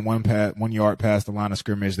you ran 1 yard past the line of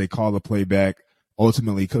scrimmage. They call the play back.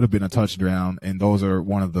 Ultimately could have been a touchdown, and those are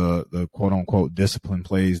one of the quote unquote discipline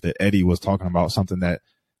plays that Eddie was talking about, something that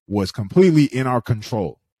was completely in our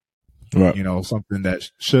control. Right. Something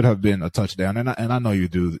that should have been a touchdown. And I know you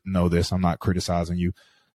do know this. I'm not criticizing you,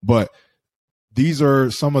 but these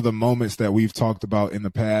are some of the moments that we've talked about in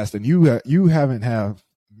the past, and you haven't have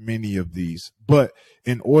many of these. But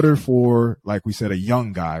in order for, like we said, a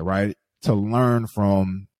young guy, right, to learn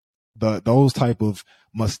from those type of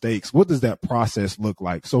mistakes, what does that process look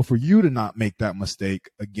like? So for you to not make that mistake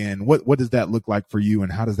again, what does that look like for you,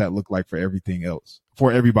 and how does that look like for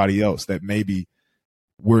everybody else that maybe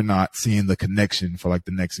we're not seeing the connection for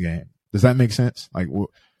the next game? Does that make sense?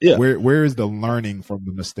 Yeah. Where is the learning from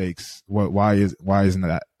the mistakes? Why isn't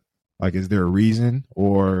that? Is there a reason,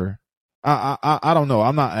 or I don't know.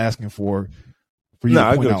 I'm not asking for you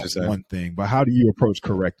to point out one thing, but how do you approach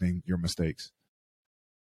correcting your mistakes?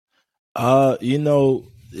 It's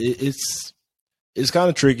kind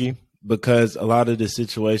of tricky because a lot of the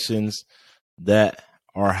situations that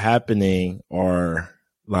are happening are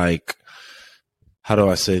how do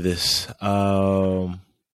I say this?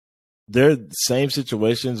 They're the same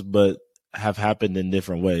situations, but have happened in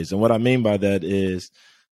different ways. And what I mean by that is,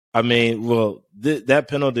 that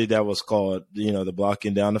penalty that was called, the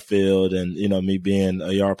blocking down the field and, me being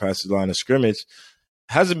a yard past the line of scrimmage,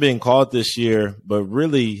 hasn't been called this year, but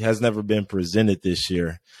really has never been presented this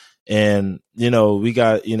year. And, we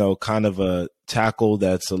got, kind of a tackle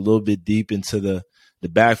that's a little bit deep into the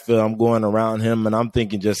backfield. I'm going around him, and I'm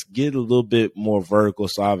thinking just get a little bit more vertical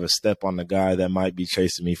so I have a step on the guy that might be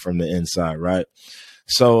chasing me from the inside, right?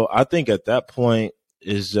 So I think at that point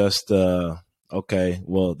is just, okay,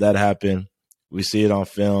 well, that happened. We see it on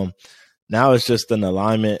film. Now it's just an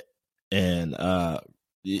alignment and,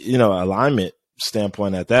 alignment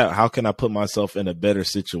standpoint at that. How can I put myself in a better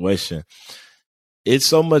situation? It's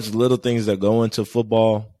so much little things that go into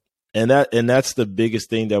football. And that's the biggest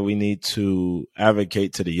thing that we need to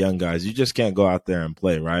advocate to the young guys. You just can't go out there and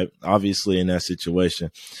play, right? Obviously in that situation,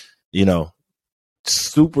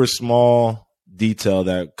 super small detail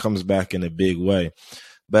that comes back in a big way.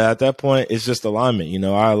 But at that point, it's just alignment.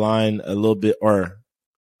 I align a little bit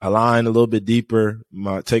deeper,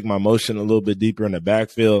 take my motion a little bit deeper in the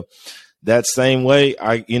backfield. That same way,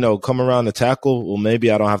 I come around the tackle. Well,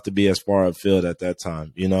 maybe I don't have to be as far upfield at that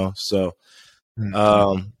time, So,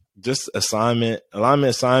 just alignment,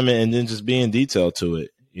 and then just being detailed to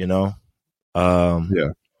it, Yeah.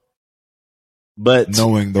 But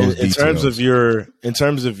knowing those in terms of your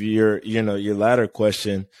your latter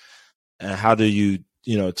question, and how do you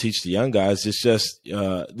teach the young guys. It's just,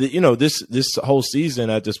 this whole season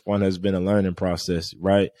at this point has been a learning process,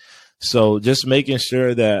 right? So just making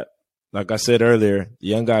sure that, like I said earlier, the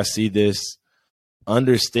young guys see this,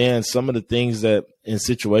 understand some of the things that in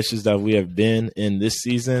situations that we have been in this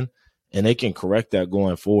season, and they can correct that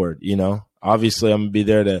going forward. Obviously I'm gonna be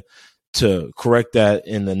there to correct that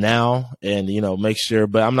in the now and, make sure,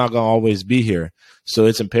 but I'm not going to always be here. So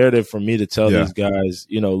it's imperative for me to tell these guys,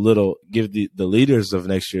 give the leaders of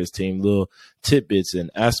next year's team little tidbits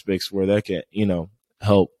and aspects where they can,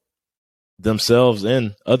 help themselves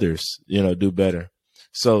and others, do better.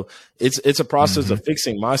 So it's a process of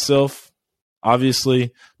fixing myself,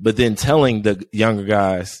 obviously, but then telling the younger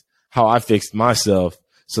guys how I fixed myself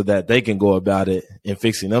so that they can go about it and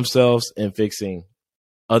fixing themselves and fixing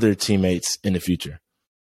other teammates in the future.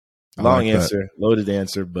 Long answer, loaded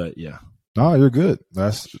answer, but yeah. No, you're good.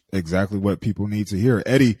 That's exactly what people need to hear.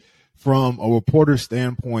 Eddie, from a reporter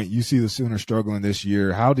standpoint, you see the Sooners struggling this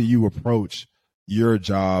year. How do you approach your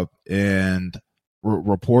job and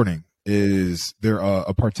reporting? Is there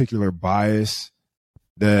a particular bias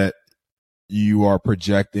that you are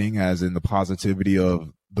projecting as in the positivity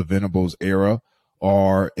of the Venables era,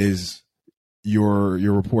 or is you're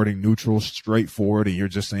reporting neutral, straightforward, and you're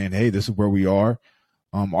just saying, hey, this is where we are?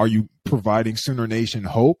 Are you providing Sooner Nation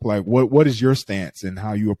hope? Like, what is your stance and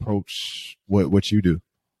how you approach what you do?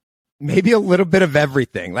 Maybe a little bit of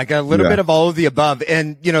everything, like a little bit of all of the above.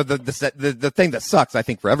 And, the thing that sucks, I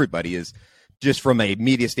think, for everybody is just from a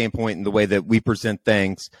media standpoint and the way that we present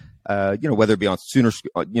things, whether it be on Sooner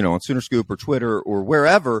Scoop or Twitter or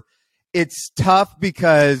wherever. It's tough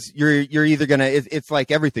because you're either going to, it's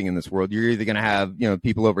like everything in this world. You're either going to have,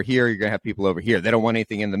 people over here, you're going to have people over here. They don't want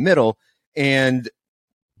anything in the middle. And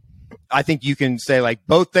I think you can say like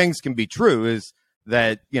both things can be true, is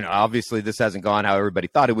that, obviously this hasn't gone how everybody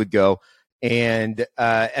thought it would go. And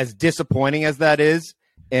as disappointing as that is,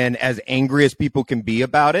 and as angry as people can be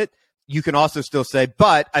about it, you can also still say,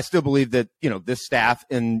 but I still believe that, this staff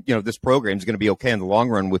and, this program is going to be okay in the long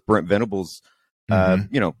run with Brent Venables'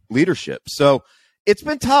 leadership. So it's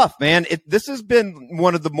been tough, man. This has been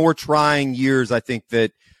one of the more trying years, I think,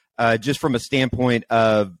 that just from a standpoint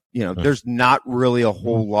of, there's not really a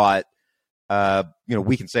whole lot,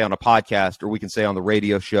 we can say on a podcast or we can say on the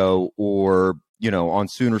radio show or, on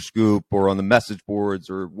Sooner Scoop or on the message boards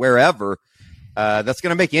or wherever, that's going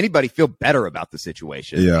to make anybody feel better about the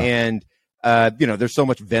situation. Yeah. And, there's so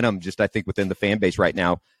much venom just, I think, within the fan base right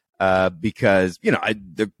now. Because,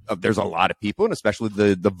 there's a lot of people, and especially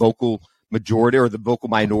the vocal majority or the vocal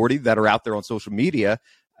minority that are out there on social media.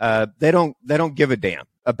 They don't give a damn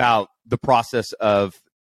about the process of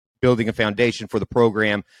building a foundation for the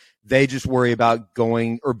program. They just worry about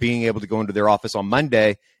going or being able to go into their office on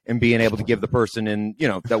Monday and being able to give the person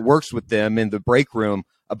that works with them in the break room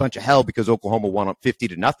a bunch of hell because Oklahoma won up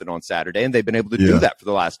 50-0 on Saturday. And they've been able to do that for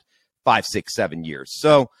the last 5, 6, 7 years.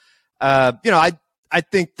 So, I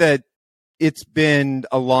think that it's been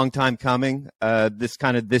a long time coming,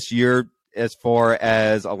 this year, as far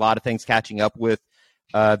as a lot of things catching up with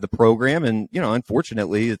the program. And,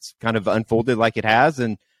 unfortunately, it's kind of unfolded like it has.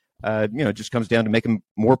 And, it just comes down to making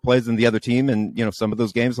more plays than the other team. And, some of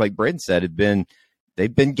those games, like Braden said,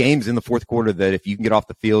 they've been games in the fourth quarter that if you can get off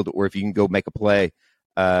the field or if you can go make a play,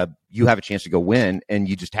 you have a chance to go win. And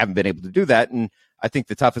you just haven't been able to do that. And I think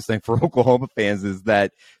the toughest thing for Oklahoma fans is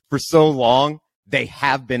that for so long, they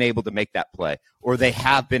have been able to make that play or they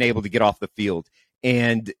have been able to get off the field.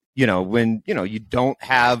 And, when, you don't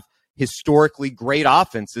have historically great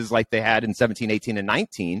offenses like they had in 17, 18, and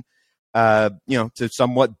 19, to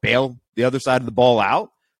somewhat bail the other side of the ball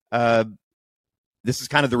out. This is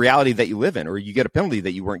kind of the reality that you live in, or you get a penalty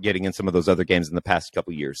that you weren't getting in some of those other games in the past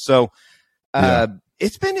couple of years. So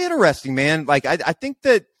it's been interesting, man. Like, I think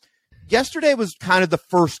that yesterday was kind of the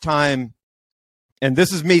first time, and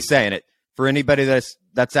this is me saying it, for anybody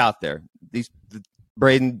that's out there,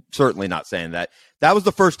 Braden certainly not saying that. That was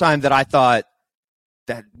the first time that I thought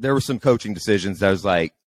that there were some coaching decisions that I was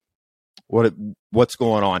like, what's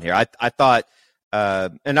going on here? I thought,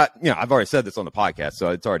 and I've already said this on the podcast,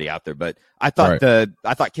 so it's already out there. But I thought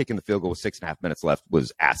I thought kicking the field goal with 6.5 minutes left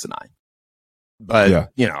was asinine.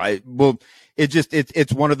 But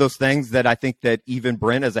it's one of those things that I think that even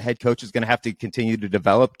Brent as a head coach is going to have to continue to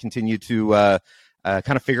develop, continue to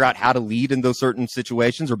kind of figure out how to lead in those certain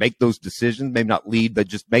situations or make those decisions, maybe not lead, but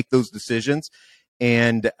just make those decisions.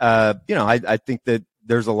 And, I think that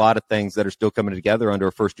there's a lot of things that are still coming together under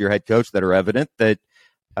a first year head coach that are evident that,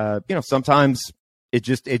 sometimes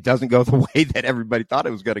it doesn't go the way that everybody thought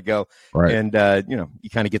it was going to go. Right. And, you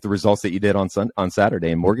kind of get the results that you did on Saturday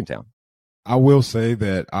in Morgantown. I will say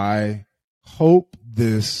that I hope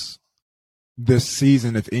this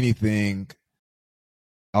season, if anything,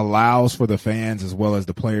 allows for the fans as well as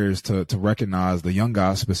the players to recognize, the young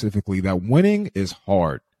guys specifically, that winning is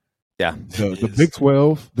hard. Yeah, the Big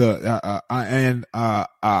 12,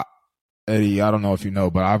 Eddie, I don't know if you know,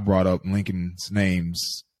 but I've brought up Lincoln's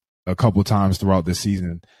names a couple times throughout this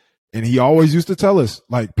season, and he always used to tell us,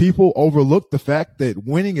 like, people overlook the fact that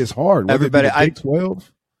winning is hard. Whether everybody, it be the Big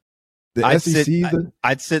 12, the SEC.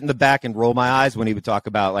 I'd sit in the back and roll my eyes when he would talk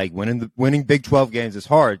about, like, winning Big 12 games is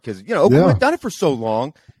hard because, you know, Oklahoma had done it for so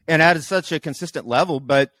long and at such a consistent level.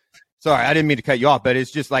 But sorry, I didn't mean to cut you off, but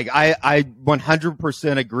it's just like I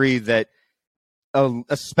 100% agree that,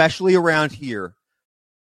 especially around here,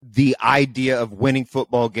 the idea of winning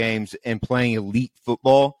football games and playing elite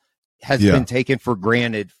football has been taken for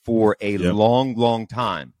granted for a long, long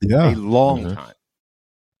time. Yeah. A long time.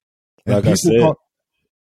 Like I said,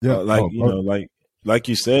 like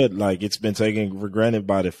you said, like, it's been taken for granted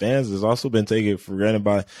by the fans. It's also been taken for granted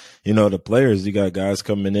by, you know, the players. You got guys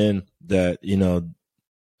coming in that, you know,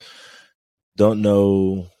 don't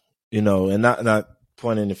know, you know, and not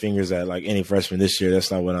pointing the fingers at, like, any freshman this year. That's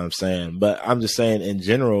not what I'm saying. But I'm just saying, in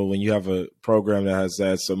general, when you have a program that has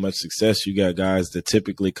had so much success, you got guys that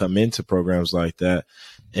typically come into programs like that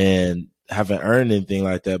and haven't earned anything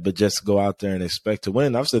like that, but just go out there and expect to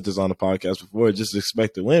win. I've said this on the podcast before, just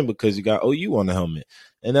expect to win because you got OU on the helmet.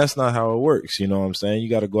 And that's not how it works. You know what I'm saying? You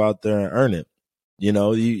got to go out there and earn it. You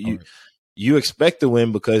know, you expect to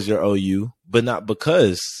win because you're OU, but not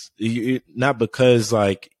because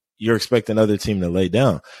like you're expecting another team to lay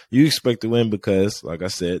down. You expect to win because, like I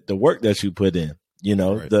said, the work that you put in, you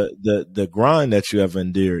know, the grind that you have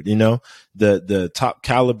endured, you know, the top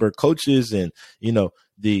caliber coaches and, you know,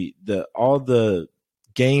 the all the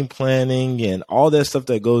game planning and all that stuff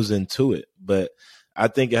that goes into it. But I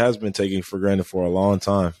think it has been taken for granted for a long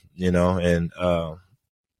time, you know, and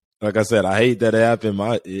like I said, I hate that it happened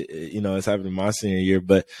it's happened in my senior year,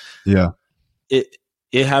 but it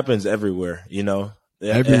happens everywhere, you know.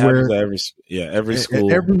 Everywhere, every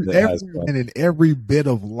school, and in every bit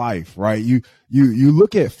of life, right? You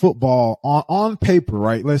look at football on paper,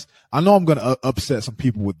 right? I know I'm going to upset some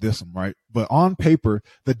people with this one, right? But on paper,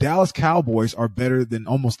 the Dallas Cowboys are better than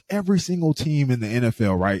almost every single team in the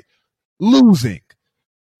NFL, right? Losing.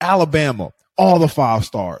 Alabama, all the 5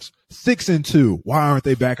 stars, 6-2. Why aren't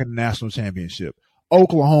they back in the national championship?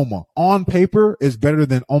 Oklahoma, on paper, is better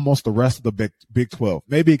than almost the rest of the Big 12,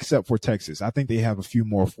 maybe except for Texas. I think they have a few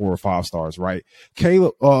more 4 or 5 stars, right?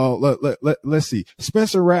 Caleb, let's see.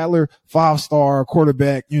 Spencer Rattler, 5-star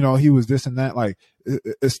quarterback. You know, he was this and that. Like,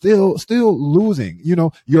 it's still losing. You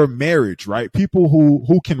know, your marriage, right? People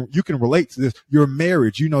you can relate to this. Your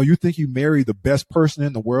marriage, you know, you think you marry the best person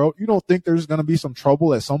in the world. You don't think there's going to be some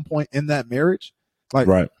trouble at some point in that marriage? Like,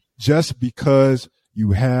 right. Just because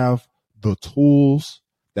you have the tools,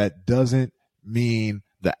 that doesn't mean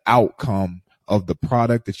the outcome of the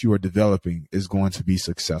product that you are developing is going to be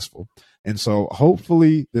successful. And so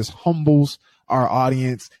hopefully this humbles our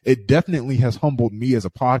audience. It definitely has humbled me as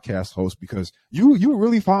a podcast host, because you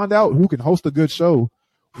really find out who can host a good show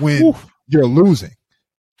when you're losing.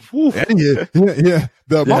 My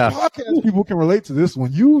podcast people can relate to this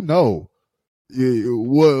one. You know,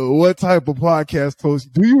 what type of podcast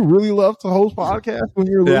host do you really love to host podcasts when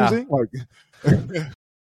you're losing? Like,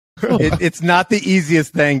 it's not the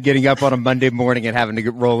easiest thing getting up on a Monday morning and having to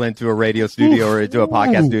roll into a radio studio or into a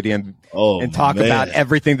podcast studio and talk about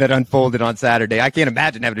everything that unfolded on Saturday. I can't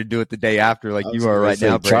imagine having to do it the day after, like you are right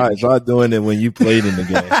now. Try doing it when you played in the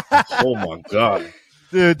game. Oh my God,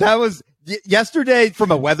 dude, that was yesterday.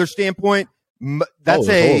 From a weather standpoint, that's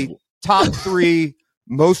a top 3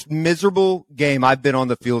 most miserable game I've been on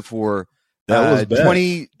the field for. That was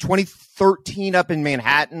 2013 up in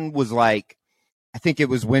Manhattan was like, I think it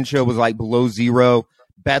was wind chill was like below 0.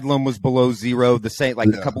 Bedlam was below 0. The same, like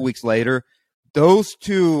a couple weeks later. Those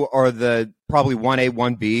 2 are the probably 1A,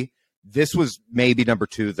 1B. This was maybe number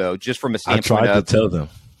 2 though, just from a standpoint. I tried to tell them.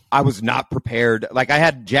 I was not prepared. Like, I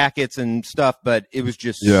had jackets and stuff, but it was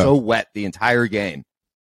just so wet the entire game.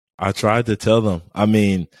 I tried to tell them. I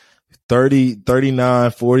mean, 30,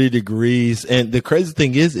 39, 40 degrees. And the crazy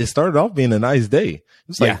thing is, it started off being a nice day. It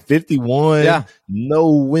was like 51, no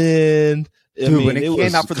wind. Dude, when it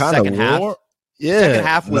came out for the second half, second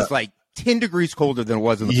half was like 10 degrees colder than it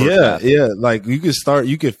was in the first half. Yeah, like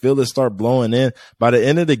you could feel it start blowing in. By the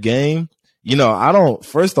end of the game, you know,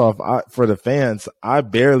 for the fans, I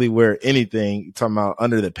barely wear anything, talking about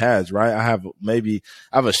under the pads, right? I have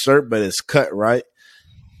a shirt, but it's cut, right?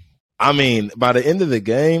 I mean, by the end of the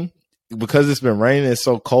game, because it's been raining, it's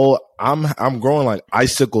so cold, I'm growing like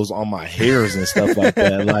icicles on my hairs and stuff like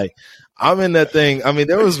that. Like, I'm in that thing. I mean,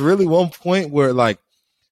 there was really one point where like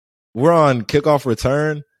we're on kickoff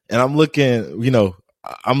return and I'm looking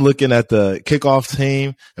at the kickoff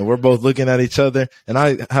team and we're both looking at each other. And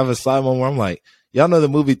I have a side moment where I'm like, y'all know the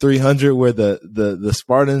movie 300 where the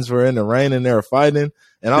Spartans were in the rain and they were fighting.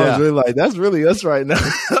 And I was really like, that's really us right now.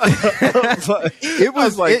 It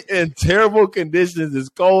was in terrible conditions. It's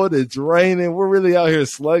cold. It's raining. We're really out here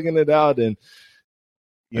slugging it out. And,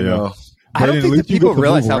 you know, I don't think the people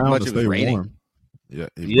realize how much it was raining. Warm.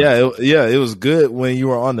 It was good when you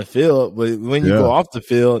were on the field, but when you go off the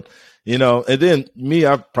field, you know, and then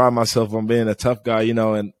I pride myself on being a tough guy, you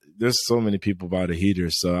know, and there's so many people by the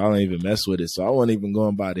heaters, so I don't even mess with it. So I wasn't even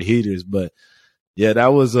going by the heaters, but yeah,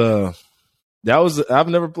 that was I've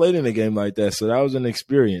never played in a game like that, so that was an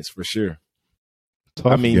experience for sure.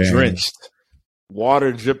 Tough game. Drenched,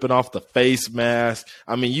 water dripping off the face mask.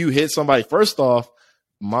 I mean, you hit somebody. First off,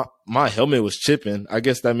 my helmet was chipping. I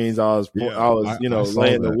guess that means I was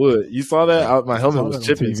laying the wood. You saw that? My helmet was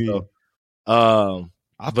chipping. So, I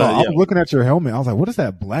was looking at your helmet. I was like, what is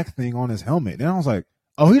that black thing on his helmet? Then I was like,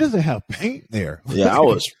 oh, he doesn't have paint there. Yeah,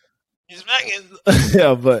 he's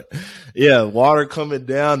water coming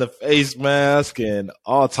down the face mask and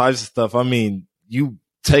all types of stuff. I mean, you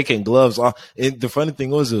taking gloves off. And the funny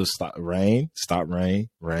thing was, it was stop rain.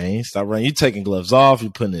 You taking gloves off,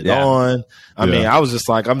 you putting it on. I mean, I was just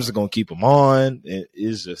like, I'm just gonna keep them on. It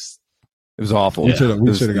was awful. We should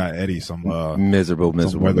have got Eddie some miserable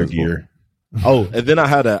weather gear. Oh, and then I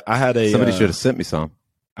had a somebody should have sent me some.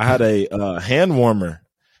 I had a hand warmer.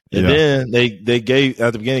 And then they gave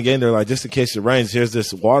at the beginning of the game, they're like, just in case it rains, here's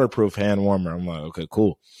this waterproof hand warmer. I'm like, okay,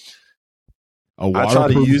 cool. I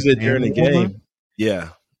tried to use it during the game. Yeah,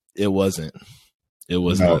 it wasn't. It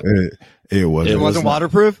was not. It wasn't. It wasn't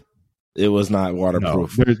waterproof? It was not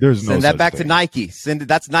waterproof. No, there's no. Send that back to Nike.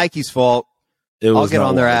 That's Nike's fault. I'll get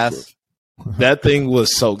on their ass. That thing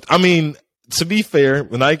was soaked. I mean, to be fair,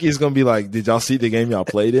 Nike is going to be like, did y'all see the game y'all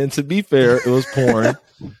played in? To be fair, it was pouring.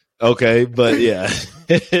 Okay, but yeah,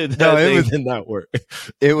 did not work.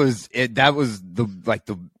 That was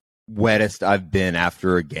the wettest I've been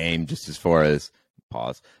after a game, just as far as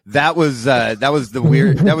pause. That was the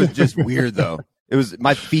weird. That was just weird though. It was,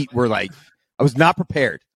 my feet were like, I was not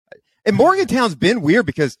prepared. And Morgantown's been weird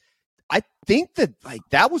because I think that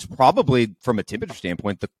that was probably, from a temperature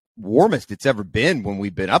standpoint, the warmest it's ever been when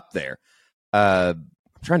we've been up there. I'm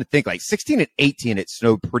trying to think, 16 and 18, it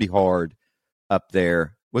snowed pretty hard up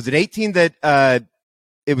there. Was it 18 that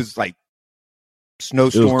it was like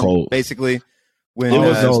snowstorm basically? When we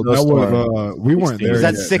weren't there. Was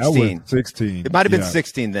that 16? That was 16. It might have been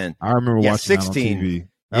 16 then. I remember watching 16. That on TV.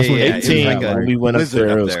 That's when 18. When we went up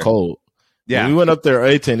there, it was cold. Yeah, when we went up there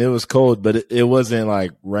 18. It was cold, but it wasn't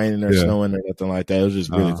like raining or snowing or nothing like that. It was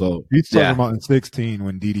just really cold. He's talking about in 16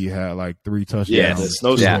 when Didi had 3 touchdowns. Yeah, the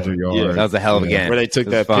snowstorm. Yeah, that was a hell of a game. Where they took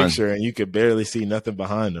that picture and you could barely see nothing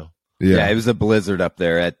behind them. Yeah, it was a blizzard up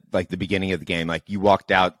there at the beginning of the game. You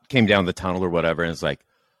walked out, came down the tunnel or whatever, and it's like,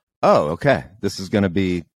 oh, okay, this is going to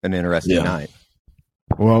be an interesting night.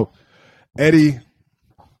 Well, Eddie,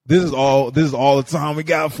 this is all the time we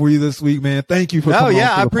got for you this week, man. Thank you for coming.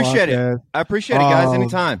 I appreciate it. I appreciate it, guys.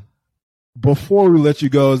 Anytime. Before we let you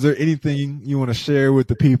go, is there anything you want to share with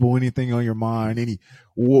the people? Anything on your mind? Any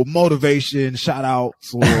motivation, shout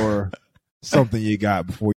outs, or something you got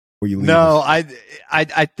before you leave? No, I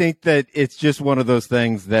think that it's just one of those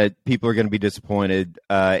things that people are going to be disappointed,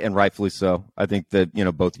 and rightfully so. I think that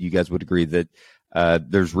both of you guys would agree that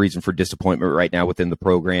there's reason for disappointment right now within the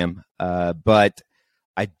program, but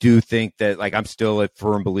I do think that I'm still a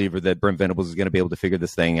firm believer that Brent Venables is going to be able to figure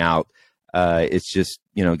this thing out. It's just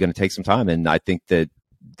going to take some time, and I think that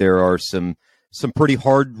there are some pretty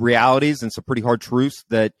hard realities and some pretty hard truths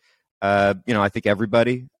that I think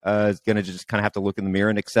everybody is going to just kind of have to look in the mirror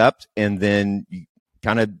and accept, and then you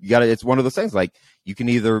got to. It's one of those things you can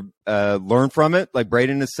either learn from it, like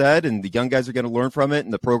Braden has said, and the young guys are going to learn from it,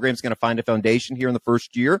 and the program's going to find a foundation here in the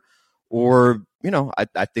first year, or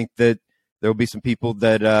I think that there will be some people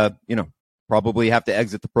that probably have to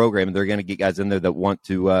exit the program, and they're going to get guys in there that want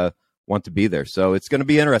to be there. So it's going to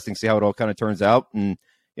be interesting to see how it all kind of turns out, and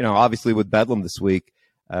obviously with Bedlam this week.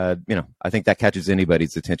 I think that catches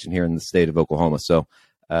anybody's attention here in the state of Oklahoma. So,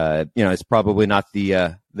 it's probably not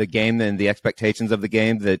the game and the expectations of the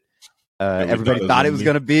game that everybody thought it was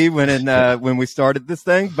going to be when we started this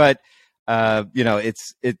thing. But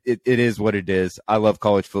it is what it is. I love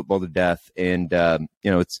college football to death, and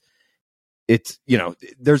there's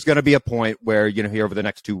going to be a point where here over the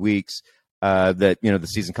next 2 weeks that the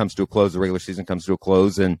season comes to a close, the regular season comes to a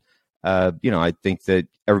close, and I think that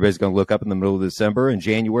everybody's going to look up in the middle of December and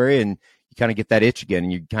January, and you kind of get that itch again,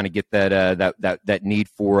 and you kind of get that need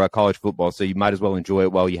for college football. So you might as well enjoy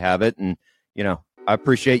it while you have it. And I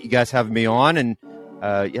appreciate you guys having me on. And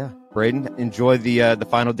Braden, enjoy the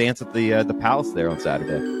final dance at the Palace there on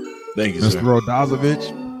Saturday. Thank you, Mr. sir.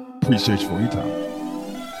 Radosevich, appreciate you for your time.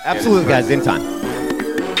 Absolutely, guys. Anytime.